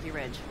merch in Rocky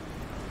Ridge.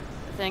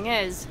 The thing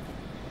is,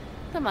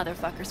 the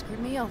motherfucker screwed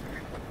me over.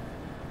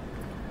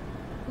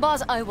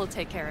 Boz, I will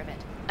take care of it.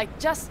 I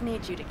just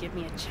need you to give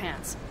me a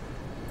chance.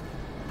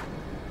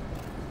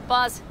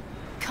 Boz,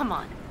 come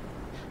on.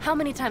 How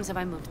many times have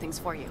I moved things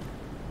for you?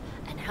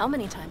 And how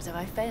many times have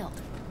I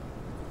failed?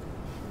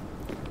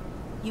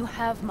 You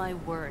have my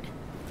word.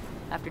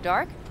 After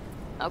dark?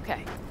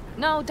 Okay.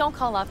 No, don't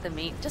call off the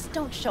meet. Just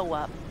don't show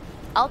up.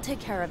 I'll take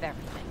care of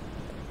everything.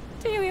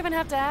 Do you even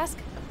have to ask?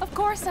 Of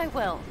course I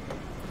will.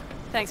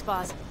 Thanks,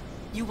 Boz.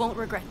 You won't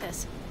regret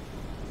this.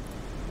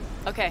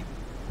 Okay.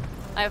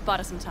 I have bought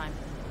us some time.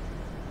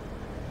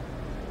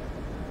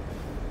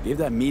 Gave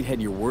that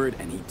meathead your word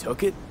and he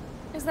took it?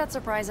 Is that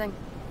surprising?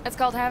 It's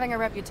called having a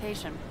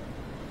reputation.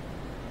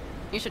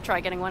 You should try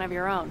getting one of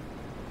your own.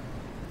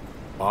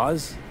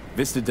 Boz?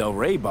 Vista Del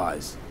Rey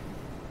Boz.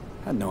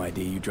 Had no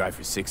idea you drive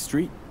for 6th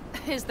Street.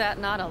 Is that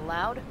not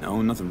allowed?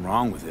 No, nothing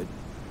wrong with it.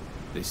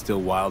 They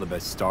still wild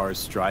about stars,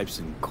 stripes,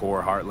 and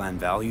core Heartland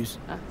values?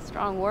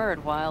 Strong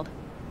word, wild.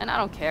 And I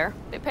don't care.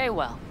 They pay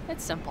well.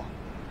 It's simple.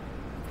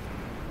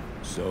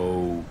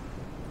 So,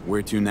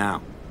 where to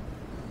now?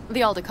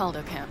 The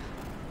Aldecaldo camp.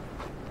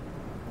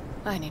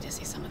 I need to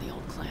see some of the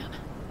old clan.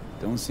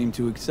 Don't seem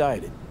too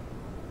excited.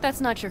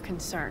 That's not your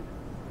concern.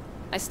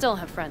 I still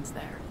have friends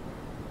there.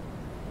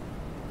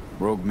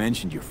 Rogue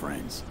mentioned your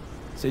friends.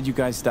 Said you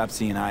guys stopped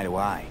seeing eye to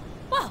eye.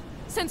 Well,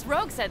 since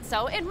Rogue said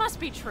so, it must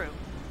be true.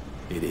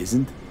 It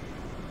isn't?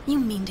 You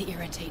mean to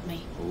irritate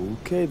me.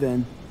 Okay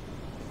then.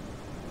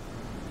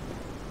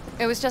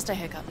 It was just a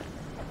hiccup.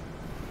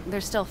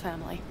 They're still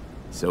family.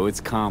 So it's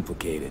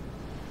complicated.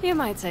 You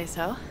might say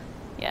so.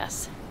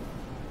 Yes.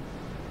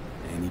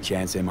 Any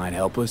chance they might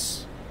help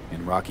us?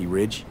 In Rocky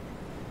Ridge?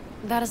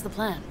 That is the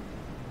plan.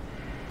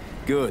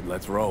 Good,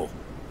 let's roll.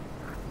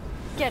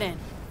 Get in.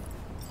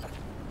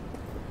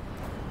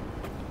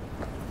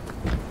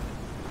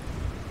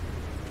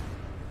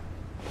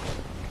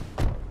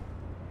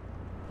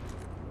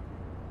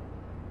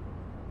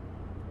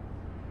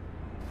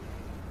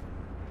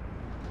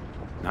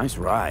 Nice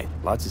ride.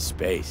 Lots of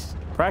space.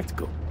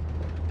 Practical.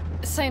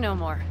 Say no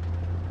more.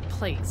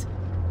 Please.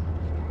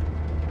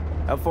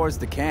 How far is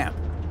the camp?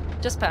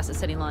 Just past the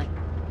city line.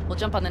 We'll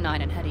jump on the 9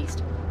 and head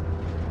east.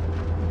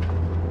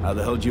 How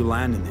the hell'd you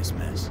land in this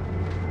mess?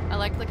 I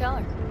liked the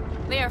color.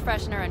 The air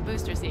freshener and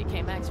booster seat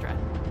came extra.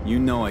 You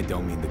know I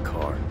don't mean the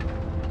car.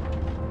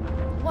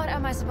 What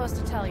am I supposed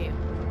to tell you?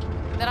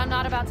 That I'm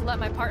not about to let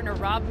my partner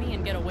rob me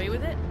and get away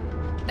with it?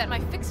 That my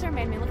fixer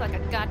made me look like a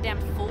goddamn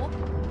fool?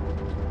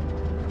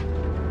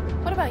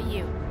 What about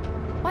you?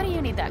 Why do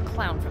you need that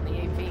clown from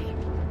the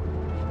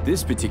AV?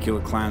 This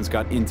particular clown's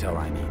got intel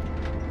I need.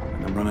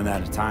 And I'm running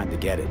out of time to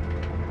get it.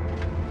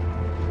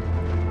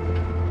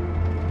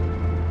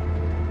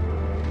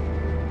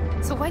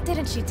 So why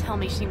didn't she tell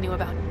me she knew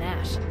about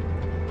Nash?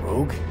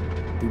 Rogue?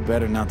 Do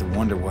better not to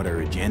wonder what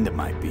her agenda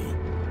might be.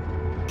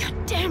 God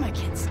damn, I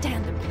can't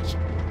stand the bitch.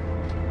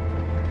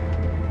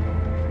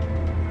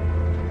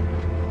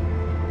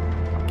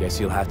 Guess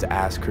you'll have to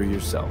ask her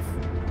yourself.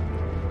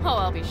 Oh,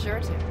 I'll be sure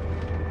to.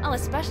 I'll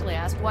especially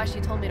ask why she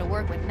told me to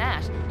work with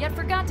Nash, yet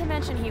forgot to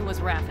mention he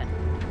was Raffen.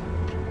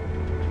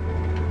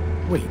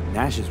 Wait,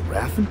 Nash is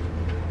Raffen?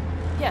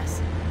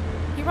 Yes.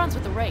 He runs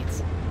with the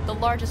Wraiths, the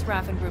largest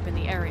Raffen group in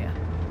the area.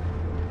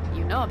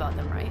 You know about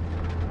them, right?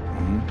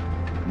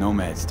 Mm-hmm.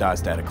 Nomads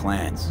tossed out of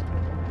clans.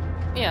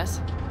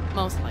 Yes,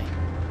 mostly.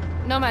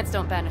 Nomads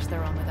don't banish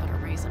their own without a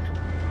reason.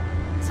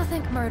 So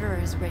think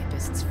murderers,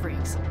 rapists,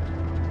 freaks.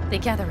 They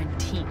gather in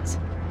teams,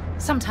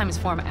 sometimes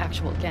form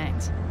actual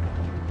gangs.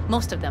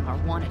 Most of them are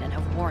wanted and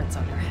have warrants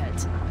on their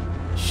heads.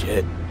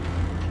 Shit.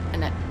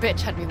 And that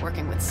bitch had me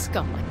working with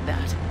scum like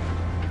that.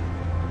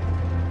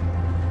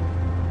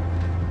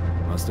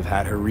 Must have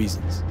had her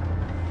reasons.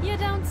 You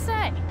don't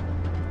say.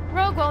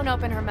 Rogue won't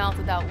open her mouth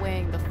without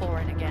weighing the for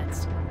and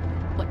against.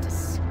 What to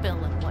spill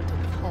and what to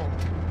withhold.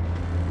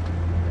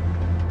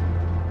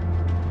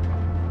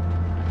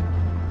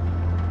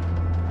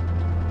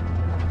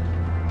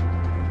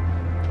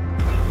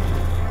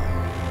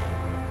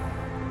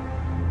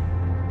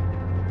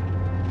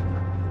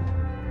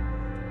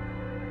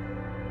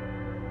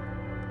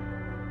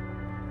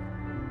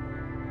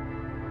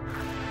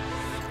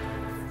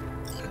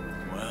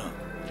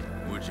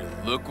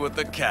 Look what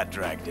the cat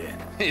dragged in.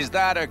 Is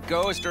that a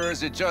ghost or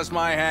is it just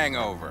my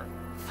hangover?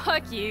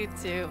 Fuck you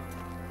too.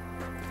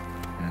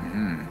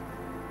 Mm-hmm.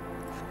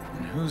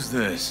 And who's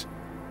this?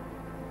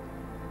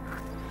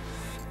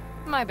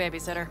 My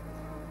babysitter.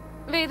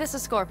 V, this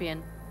is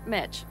Scorpion.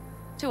 Mitch.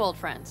 2 old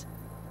friends.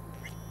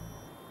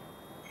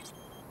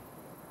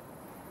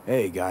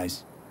 Hey,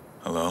 guys.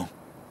 Hello?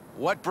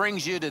 What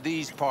brings you to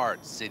these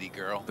parts, city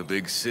girl? The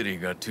big city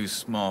got too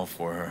small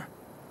for her.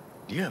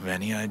 Do you have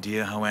any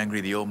idea how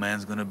angry the old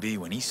man's gonna be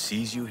when he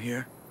sees you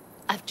here?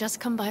 I've just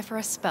come by for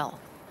a spell.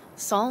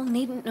 Saul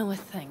needn't know a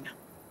thing.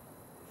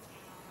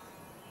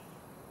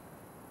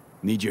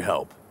 Need your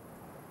help.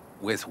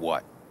 With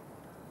what?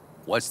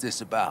 What's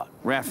this about?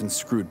 Raffen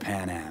screwed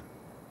Pan Am.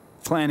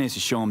 Plan is to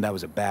show him that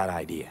was a bad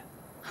idea.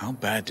 How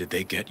bad did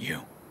they get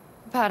you?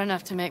 Bad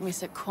enough to make me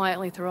sit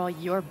quietly through all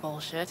your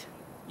bullshit.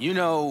 You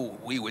know,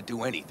 we would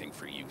do anything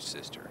for you,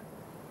 sister.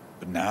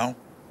 But now?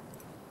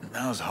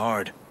 Now's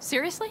hard.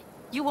 Seriously?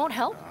 You won't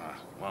help?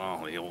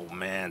 Well, the old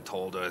man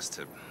told us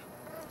to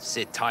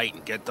sit tight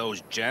and get those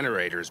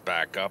generators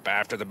back up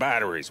after the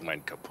batteries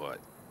went kaput.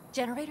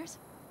 Generators?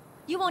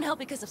 You won't help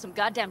because of some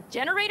goddamn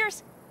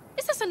generators?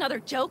 Is this another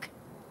joke?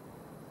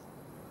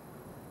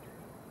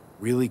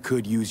 Really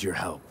could use your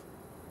help.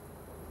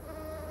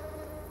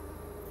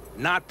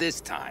 Not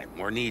this time.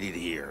 We're needed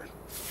here.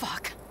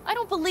 Fuck. I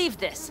don't believe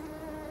this.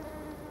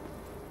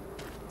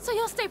 So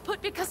you'll stay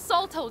put because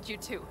Saul told you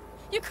to.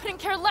 You couldn't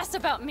care less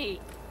about me.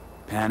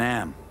 Pan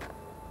Am.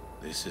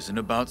 This isn't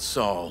about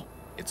Saul.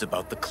 It's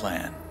about the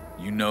clan.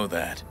 You know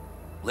that.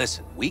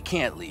 Listen, we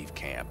can't leave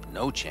camp.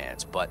 No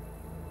chance, but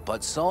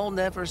Saul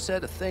never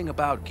said a thing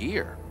about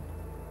gear.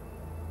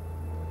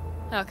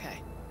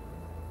 Okay.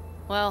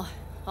 Well,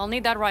 I'll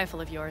need that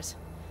rifle of yours.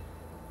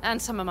 And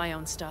some of my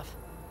own stuff.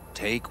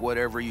 Take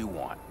whatever you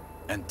want.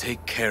 And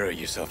take care of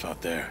yourself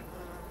out there.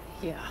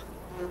 Yeah.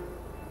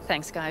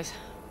 Thanks, guys.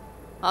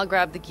 I'll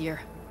grab the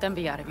gear, then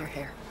be out of your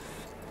hair.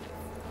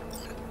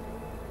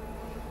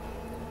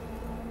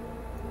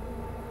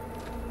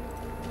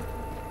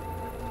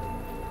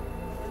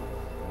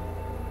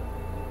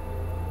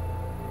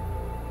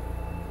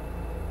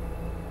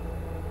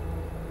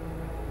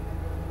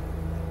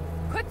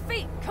 Quick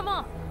feet, come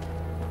on!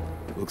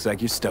 Looks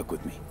like you're stuck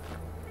with me.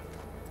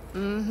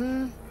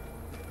 Mm-hmm.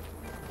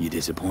 You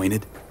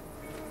disappointed?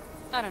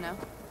 I don't know.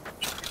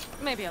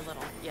 Maybe a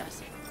little,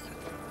 yes.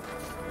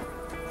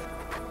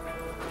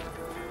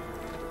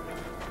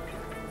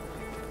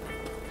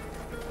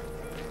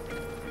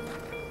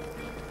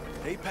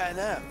 Hey, Pan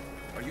Am,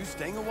 are you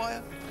staying a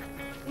while?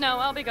 No,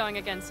 I'll be going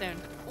again soon.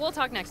 We'll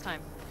talk next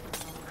time.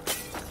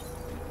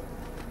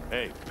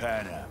 Hey,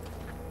 Pan Am.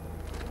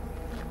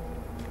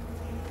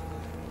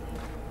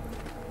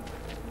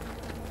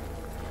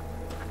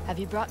 Have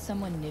you brought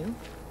someone new?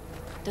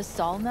 Does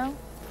Saul know?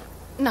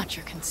 Not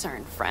your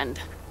concern, friend.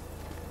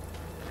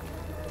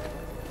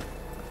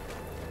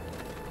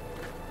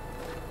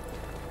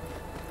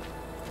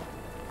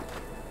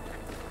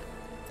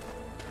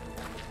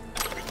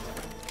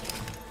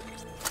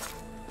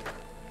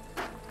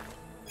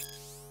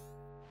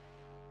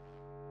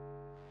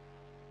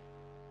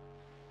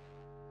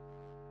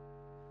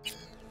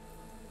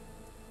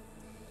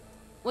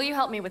 will you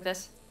help me with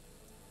this?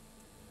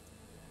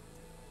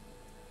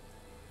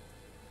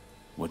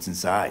 What's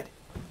inside?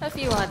 A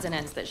few odds and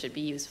ends that should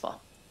be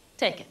useful.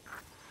 Take it.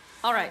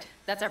 All right,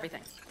 that's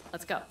everything.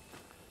 Let's go.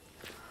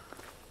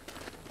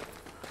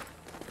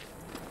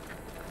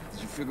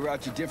 Did you figure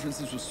out your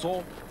differences with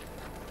Saul?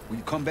 Will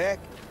you come back?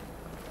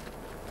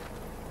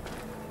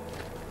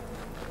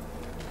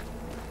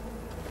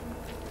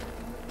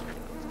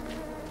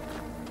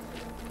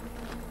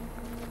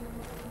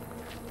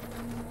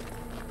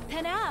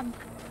 Panam,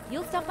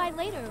 you'll stop by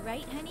later,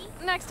 right, honey?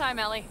 Next time,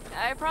 Ellie.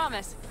 I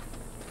promise.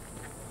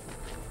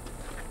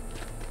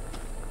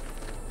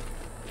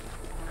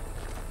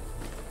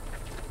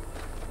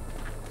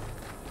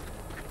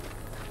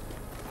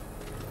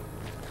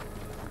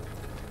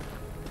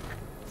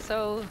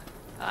 So,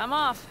 I'm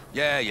off.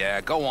 Yeah,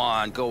 go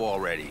on, go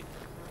already.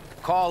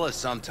 Call us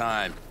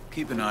sometime.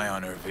 Keep an eye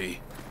on her, V.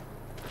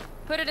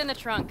 Put it in the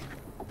trunk.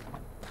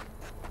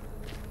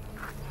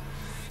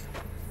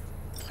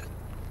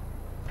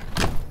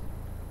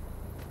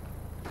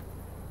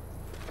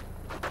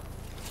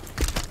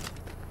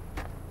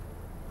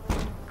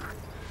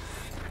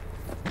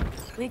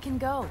 We can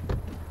go.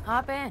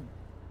 Hop in.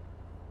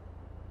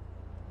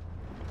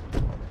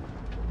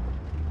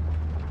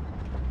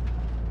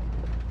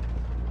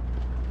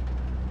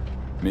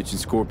 Mitch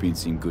and Scorpion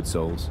seem good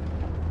souls.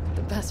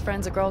 The best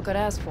friends a girl could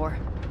ask for.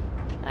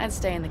 I'd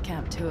stay in the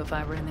camp too if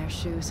I were in their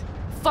shoes.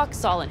 Fuck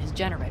Saul and his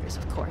generators,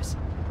 of course.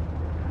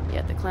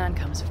 Yet the clan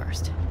comes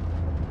first.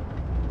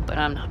 But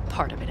I'm not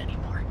part of it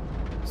anymore.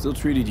 Still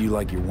treated you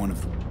like you're one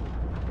of them.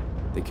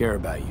 They care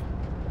about you.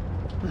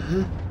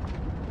 Mm-hmm.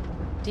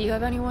 Do you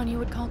have anyone you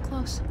would call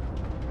close?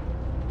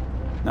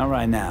 Not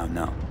right now,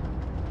 no.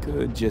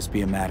 Could just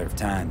be a matter of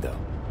time, though.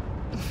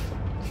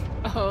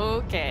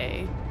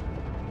 Okay.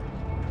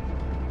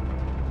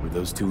 Were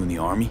those two in the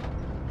army?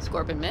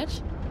 Scorp and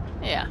Mitch?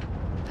 Yeah,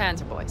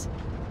 Panzer boys.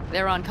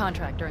 They were on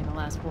contract during the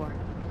last war.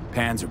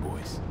 Panzer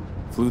boys.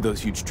 Flew those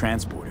huge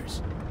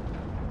transporters.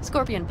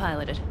 Scorpion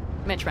piloted.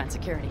 Mitch ran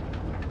security.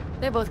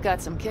 They both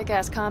got some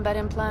kick-ass combat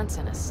implants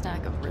and a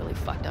stack of really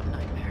fucked up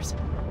nightmares.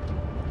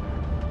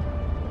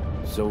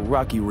 So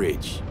Rocky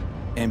Ridge.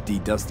 Empty,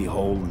 dusty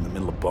hole in the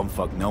middle of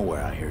bumfuck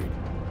nowhere, I heard.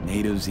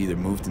 Natives either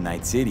moved to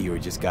Night City or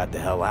just got the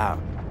hell out.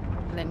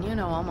 Then you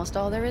know almost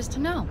all there is to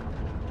know.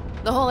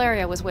 The whole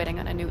area was waiting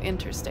on a new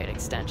interstate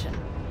extension.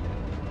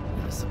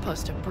 It was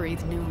supposed to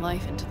breathe new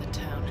life into the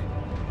town.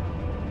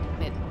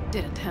 It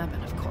didn't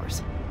happen, of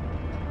course.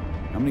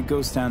 How many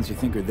ghost towns you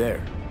think are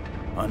there?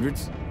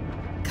 Hundreds?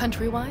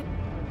 Countrywide?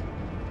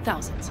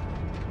 Thousands.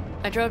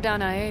 I drove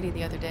down I-80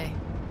 the other day.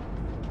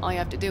 All you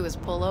have to do is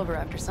pull over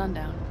after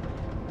sundown.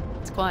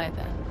 It's quiet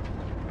then.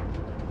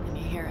 And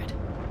you hear it.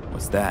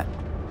 What's that?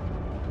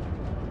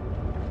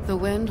 The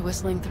wind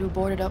whistling through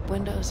boarded-up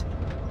windows.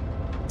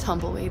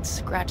 Tumbleweeds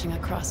scratching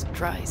across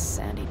dry,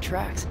 sandy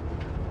tracks.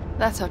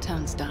 That's how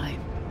towns die.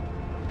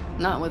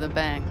 Not with a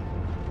bang,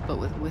 but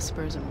with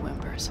whispers and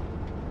whimpers.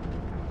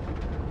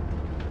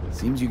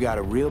 Seems you got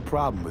a real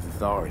problem with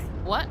authority.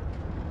 What?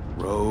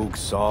 Rogue,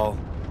 Saul.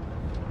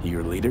 He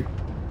your leader?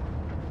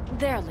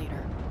 Their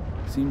leader.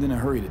 Seemed in a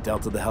hurry to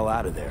delta the hell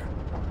out of there.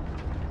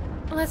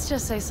 Let's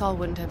just say Saul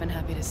wouldn't have been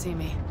happy to see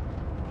me.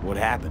 What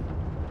happened?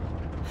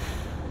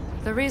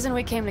 The reason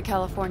we came to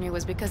California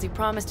was because he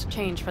promised to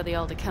change for the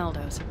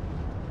Aldecaldos.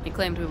 He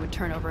claimed we would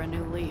turn over a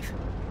new leaf.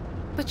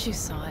 But you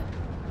saw it.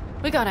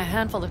 We got a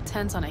handful of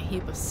tents on a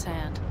heap of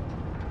sand.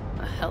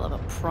 A hell of a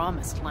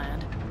promised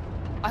land.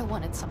 I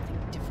wanted something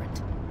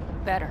different.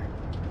 Better.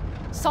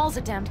 Saul's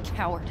a damned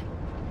coward.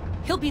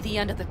 He'll be the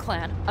end of the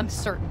clan, I'm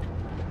certain.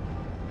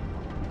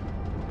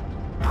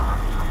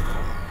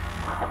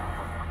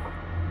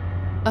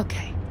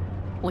 Okay,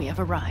 we have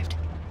arrived.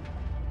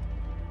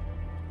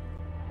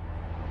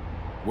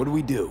 What do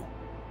we do?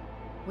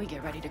 We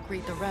get ready to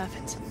greet the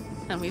Raffins,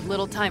 and we've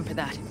little time for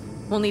that.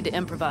 We'll need to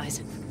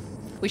improvise.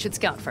 We should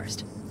scout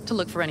first, to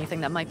look for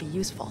anything that might be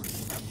useful.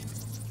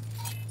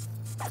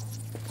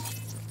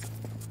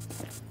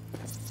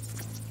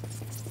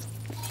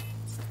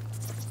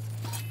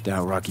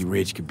 Doubt Rocky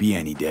Ridge could be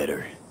any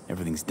deader.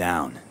 Everything's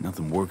down.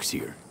 Nothing works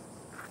here.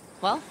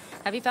 Well,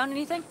 have you found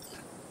anything?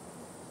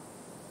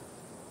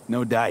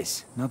 No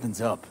dice.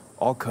 Nothing's up.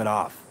 All cut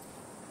off.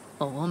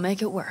 Well, we'll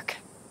make it work.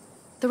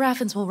 The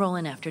Raffins will roll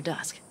in after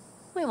dusk.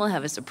 We will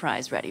have a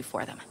surprise ready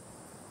for them.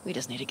 We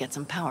just need to get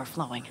some power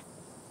flowing.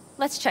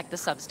 Let's check the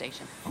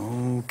substation.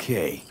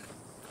 Okay.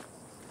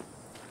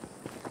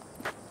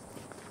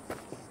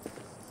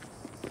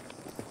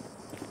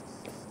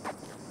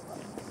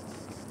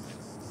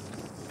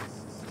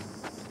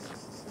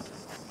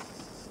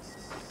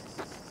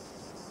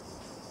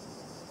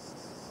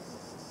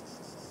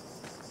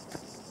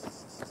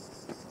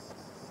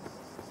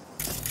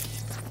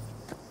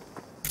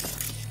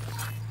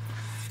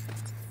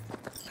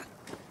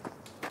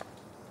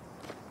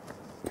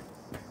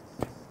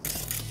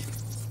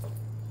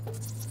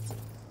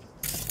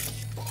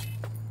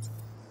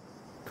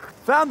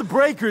 Found the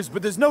breakers,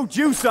 but there's no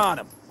juice on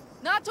them.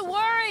 Not to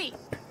worry!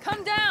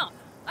 Come down!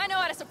 I know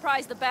how to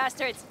surprise the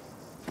bastards.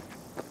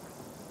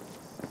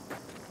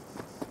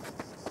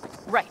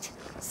 Right.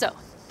 So,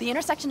 the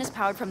intersection is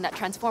powered from that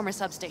transformer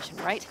substation,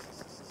 right?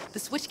 The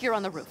switchgear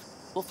on the roof.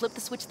 We'll flip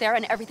the switch there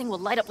and everything will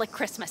light up like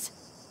Christmas.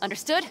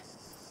 Understood?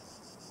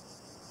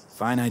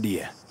 Fine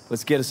idea.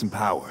 Let's get us some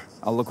power.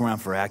 I'll look around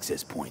for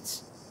access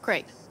points.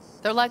 Great.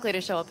 They're likely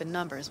to show up in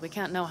numbers. We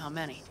can't know how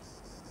many.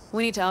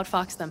 We need to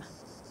outfox them,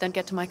 then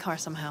get to my car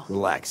somehow.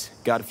 Relax.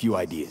 Got a few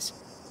ideas.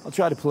 I'll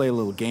try to play a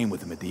little game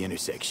with them at the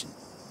intersection.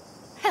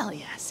 Hell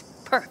yes.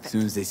 Perfect. As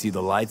soon as they see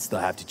the lights, they'll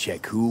have to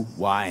check who,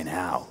 why, and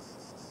how.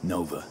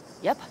 Nova.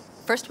 Yep.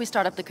 First we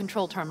start up the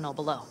control terminal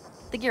below.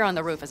 The gear on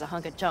the roof is a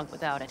hunk of junk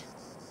without it.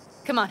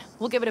 Come on,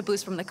 we'll give it a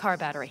boost from the car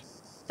battery.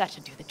 That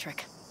should do the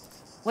trick.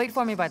 Wait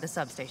for me by the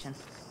substation.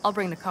 I'll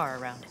bring the car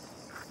around.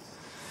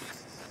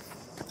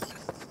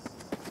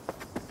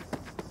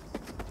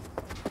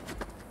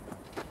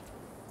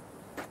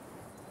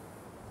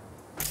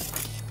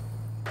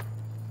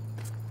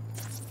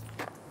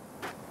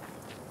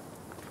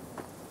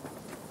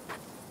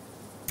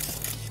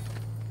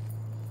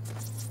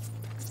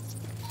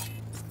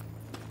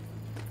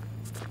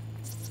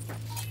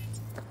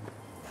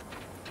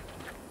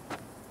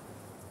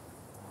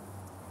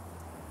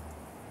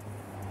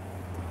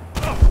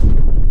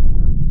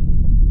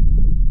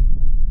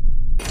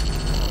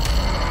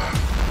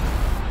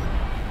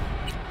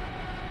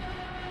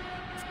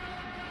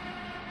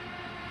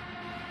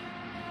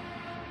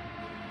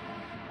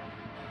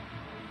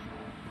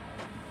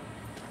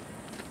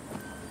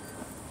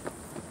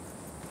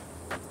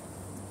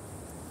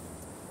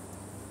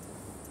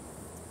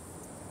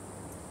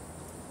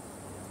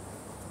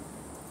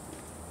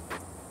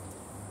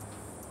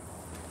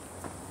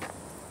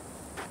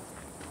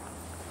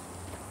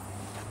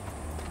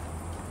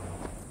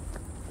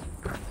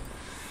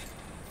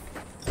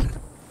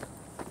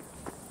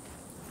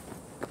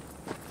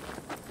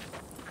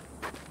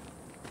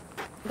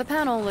 The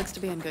panel looks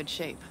to be in good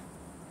shape.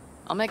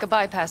 I'll make a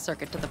bypass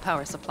circuit to the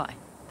power supply.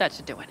 That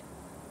should do it.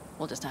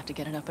 We'll just have to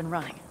get it up and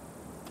running.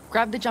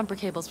 Grab the jumper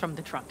cables from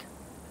the trunk.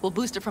 We'll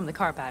boost it from the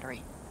car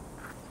battery.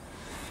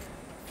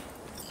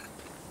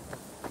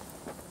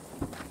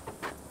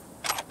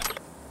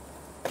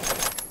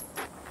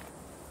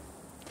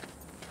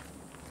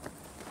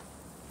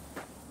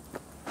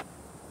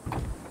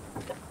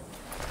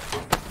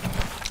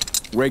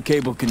 Red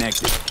cable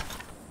connected.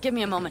 Give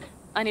me a moment.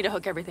 I need to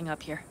hook everything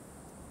up here.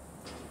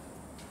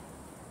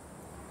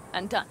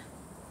 And done.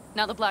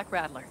 Now the Black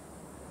Rattler.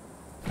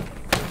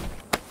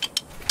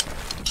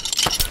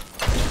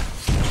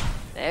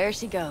 There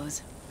she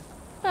goes.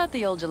 But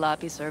the old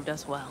jalopy served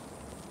us well.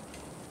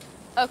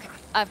 Okay,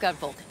 I've got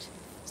voltage.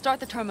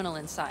 Start the terminal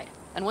inside.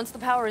 And once the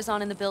power is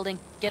on in the building,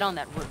 get on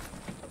that roof.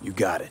 You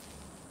got it.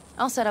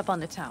 I'll set up on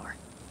the tower.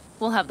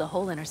 We'll have the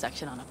whole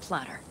intersection on a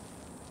platter.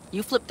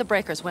 You flip the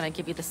breakers when I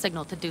give you the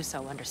signal to do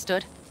so,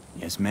 understood?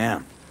 Yes,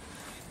 ma'am.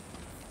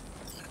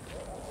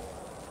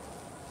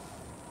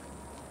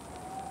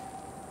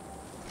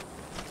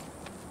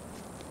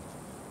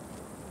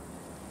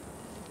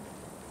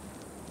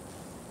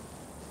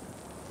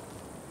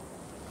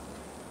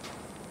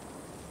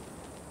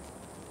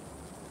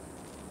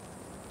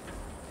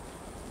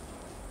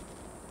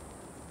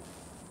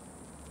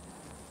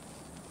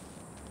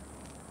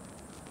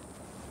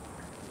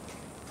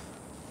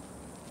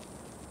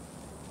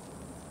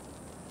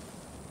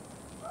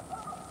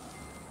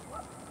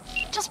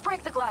 Just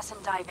break the glass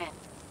and dive in.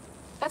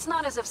 It's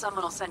not as if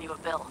someone will send you a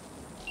bill.